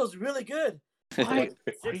like, this show's really good. Why are you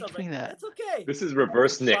I was like, doing that? that's okay. This is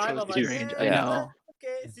reverse Nick. Five, So I'm like, strange. yeah, I Yeah. know.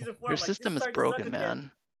 Okay, season 4. Your I'm like, system this is starting to suck broken, again.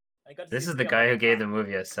 man. I got to This season is the 3, I'm guy like, who gave "Ah." the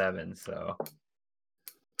movie a 7. So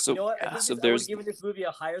So You know what? I yeah, think so I would there's have given this movie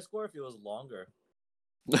a higher score if it was longer.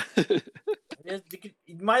 yeah,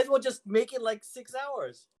 You might as well just make it like 6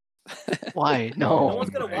 hours. Why? No No. one's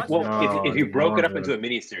gonna watch Well, it. if you no broke it one's up into gonna- a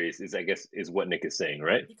miniseries, is I guess is what Nick is saying,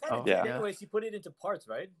 right? He kind of Oh, did yeah. anyways. He put it into parts,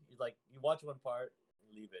 right? He's like, you watch one part,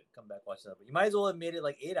 leave it, come back, watch another. You might as well have made it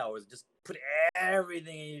like 8 hours. Just put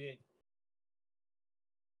everything in.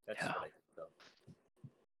 That's Yeah. what I think, though.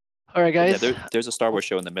 All right, guys. there's a Star Wars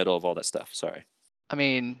show in the middle of all that stuff. Sorry. I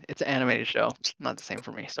mean, it's an animated show. Not the same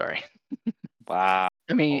for me. Sorry. Wow.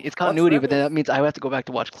 I mean, it's Watch continuity, but then Rebels. that means I have to go back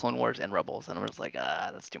to watch Clone Wars and Rebels, and I'm just like,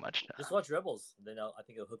 that's too much. Just watch Rebels, and then I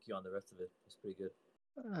think it'll hook you on the rest of it. It's pretty good.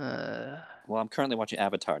 Well, I'm currently watching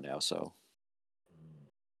Avatar now, so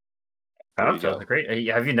there you Avatar's go. great.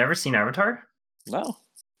 Have you never seen Avatar? No,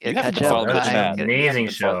 Yeah, you haven't catch been up, following the That's Kai. chat. an You haven't amazing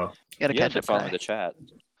been follow- show. You gotta You catch haven't been up, following Kai. the chat.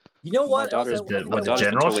 You know what? My daughter's else I what, wanna the watch?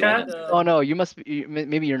 general totally chat? in it. Oh no, you must be.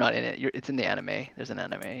 Maybe you're not in it. It's in the anime. There's an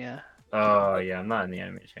anime. Yeah. Oh yeah, I'm not in the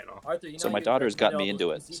anime channel. Arthur, you know So my you daughter's got recommended me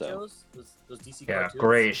all into those it, DC so- shows? Those DC Yeah, cartoons?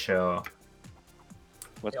 great show.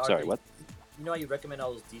 What? Hey, Arthur, Sorry, what? You know how you recommend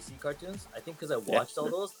all those DC cartoons? I think because I watched all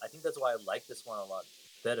those, I think that's why I like this one a lot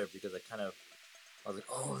better because I was like,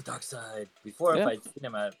 oh, Dark Side. Before, if Yeah. I'd seen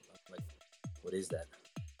him, I'm like, what is that?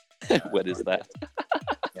 What is that?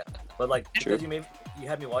 Yeah, but like True. because you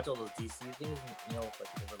had me watch all those DC things, you know, like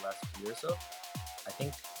over the last year or so. I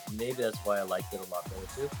think maybe that's why I liked it a lot better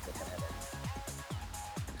too. I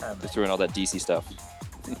kind Just of throwing all that DC stuff.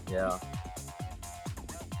 yeah.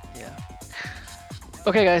 Yeah.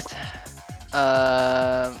 Okay, guys.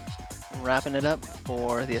 Wrapping it up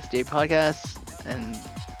for the SDA podcast and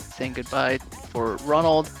saying goodbye for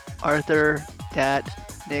Ronald, Arthur, Dad,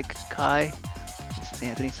 Nick, Kai. This is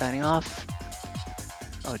Anthony signing off.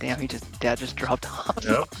 Oh damn, Dad just dropped off.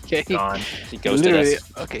 Nope. Okay. Gone. He ghosted Literally.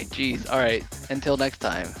 us. Okay, geez. All right. Until next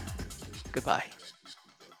time. Goodbye.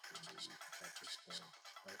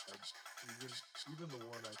 Even the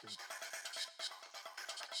one I think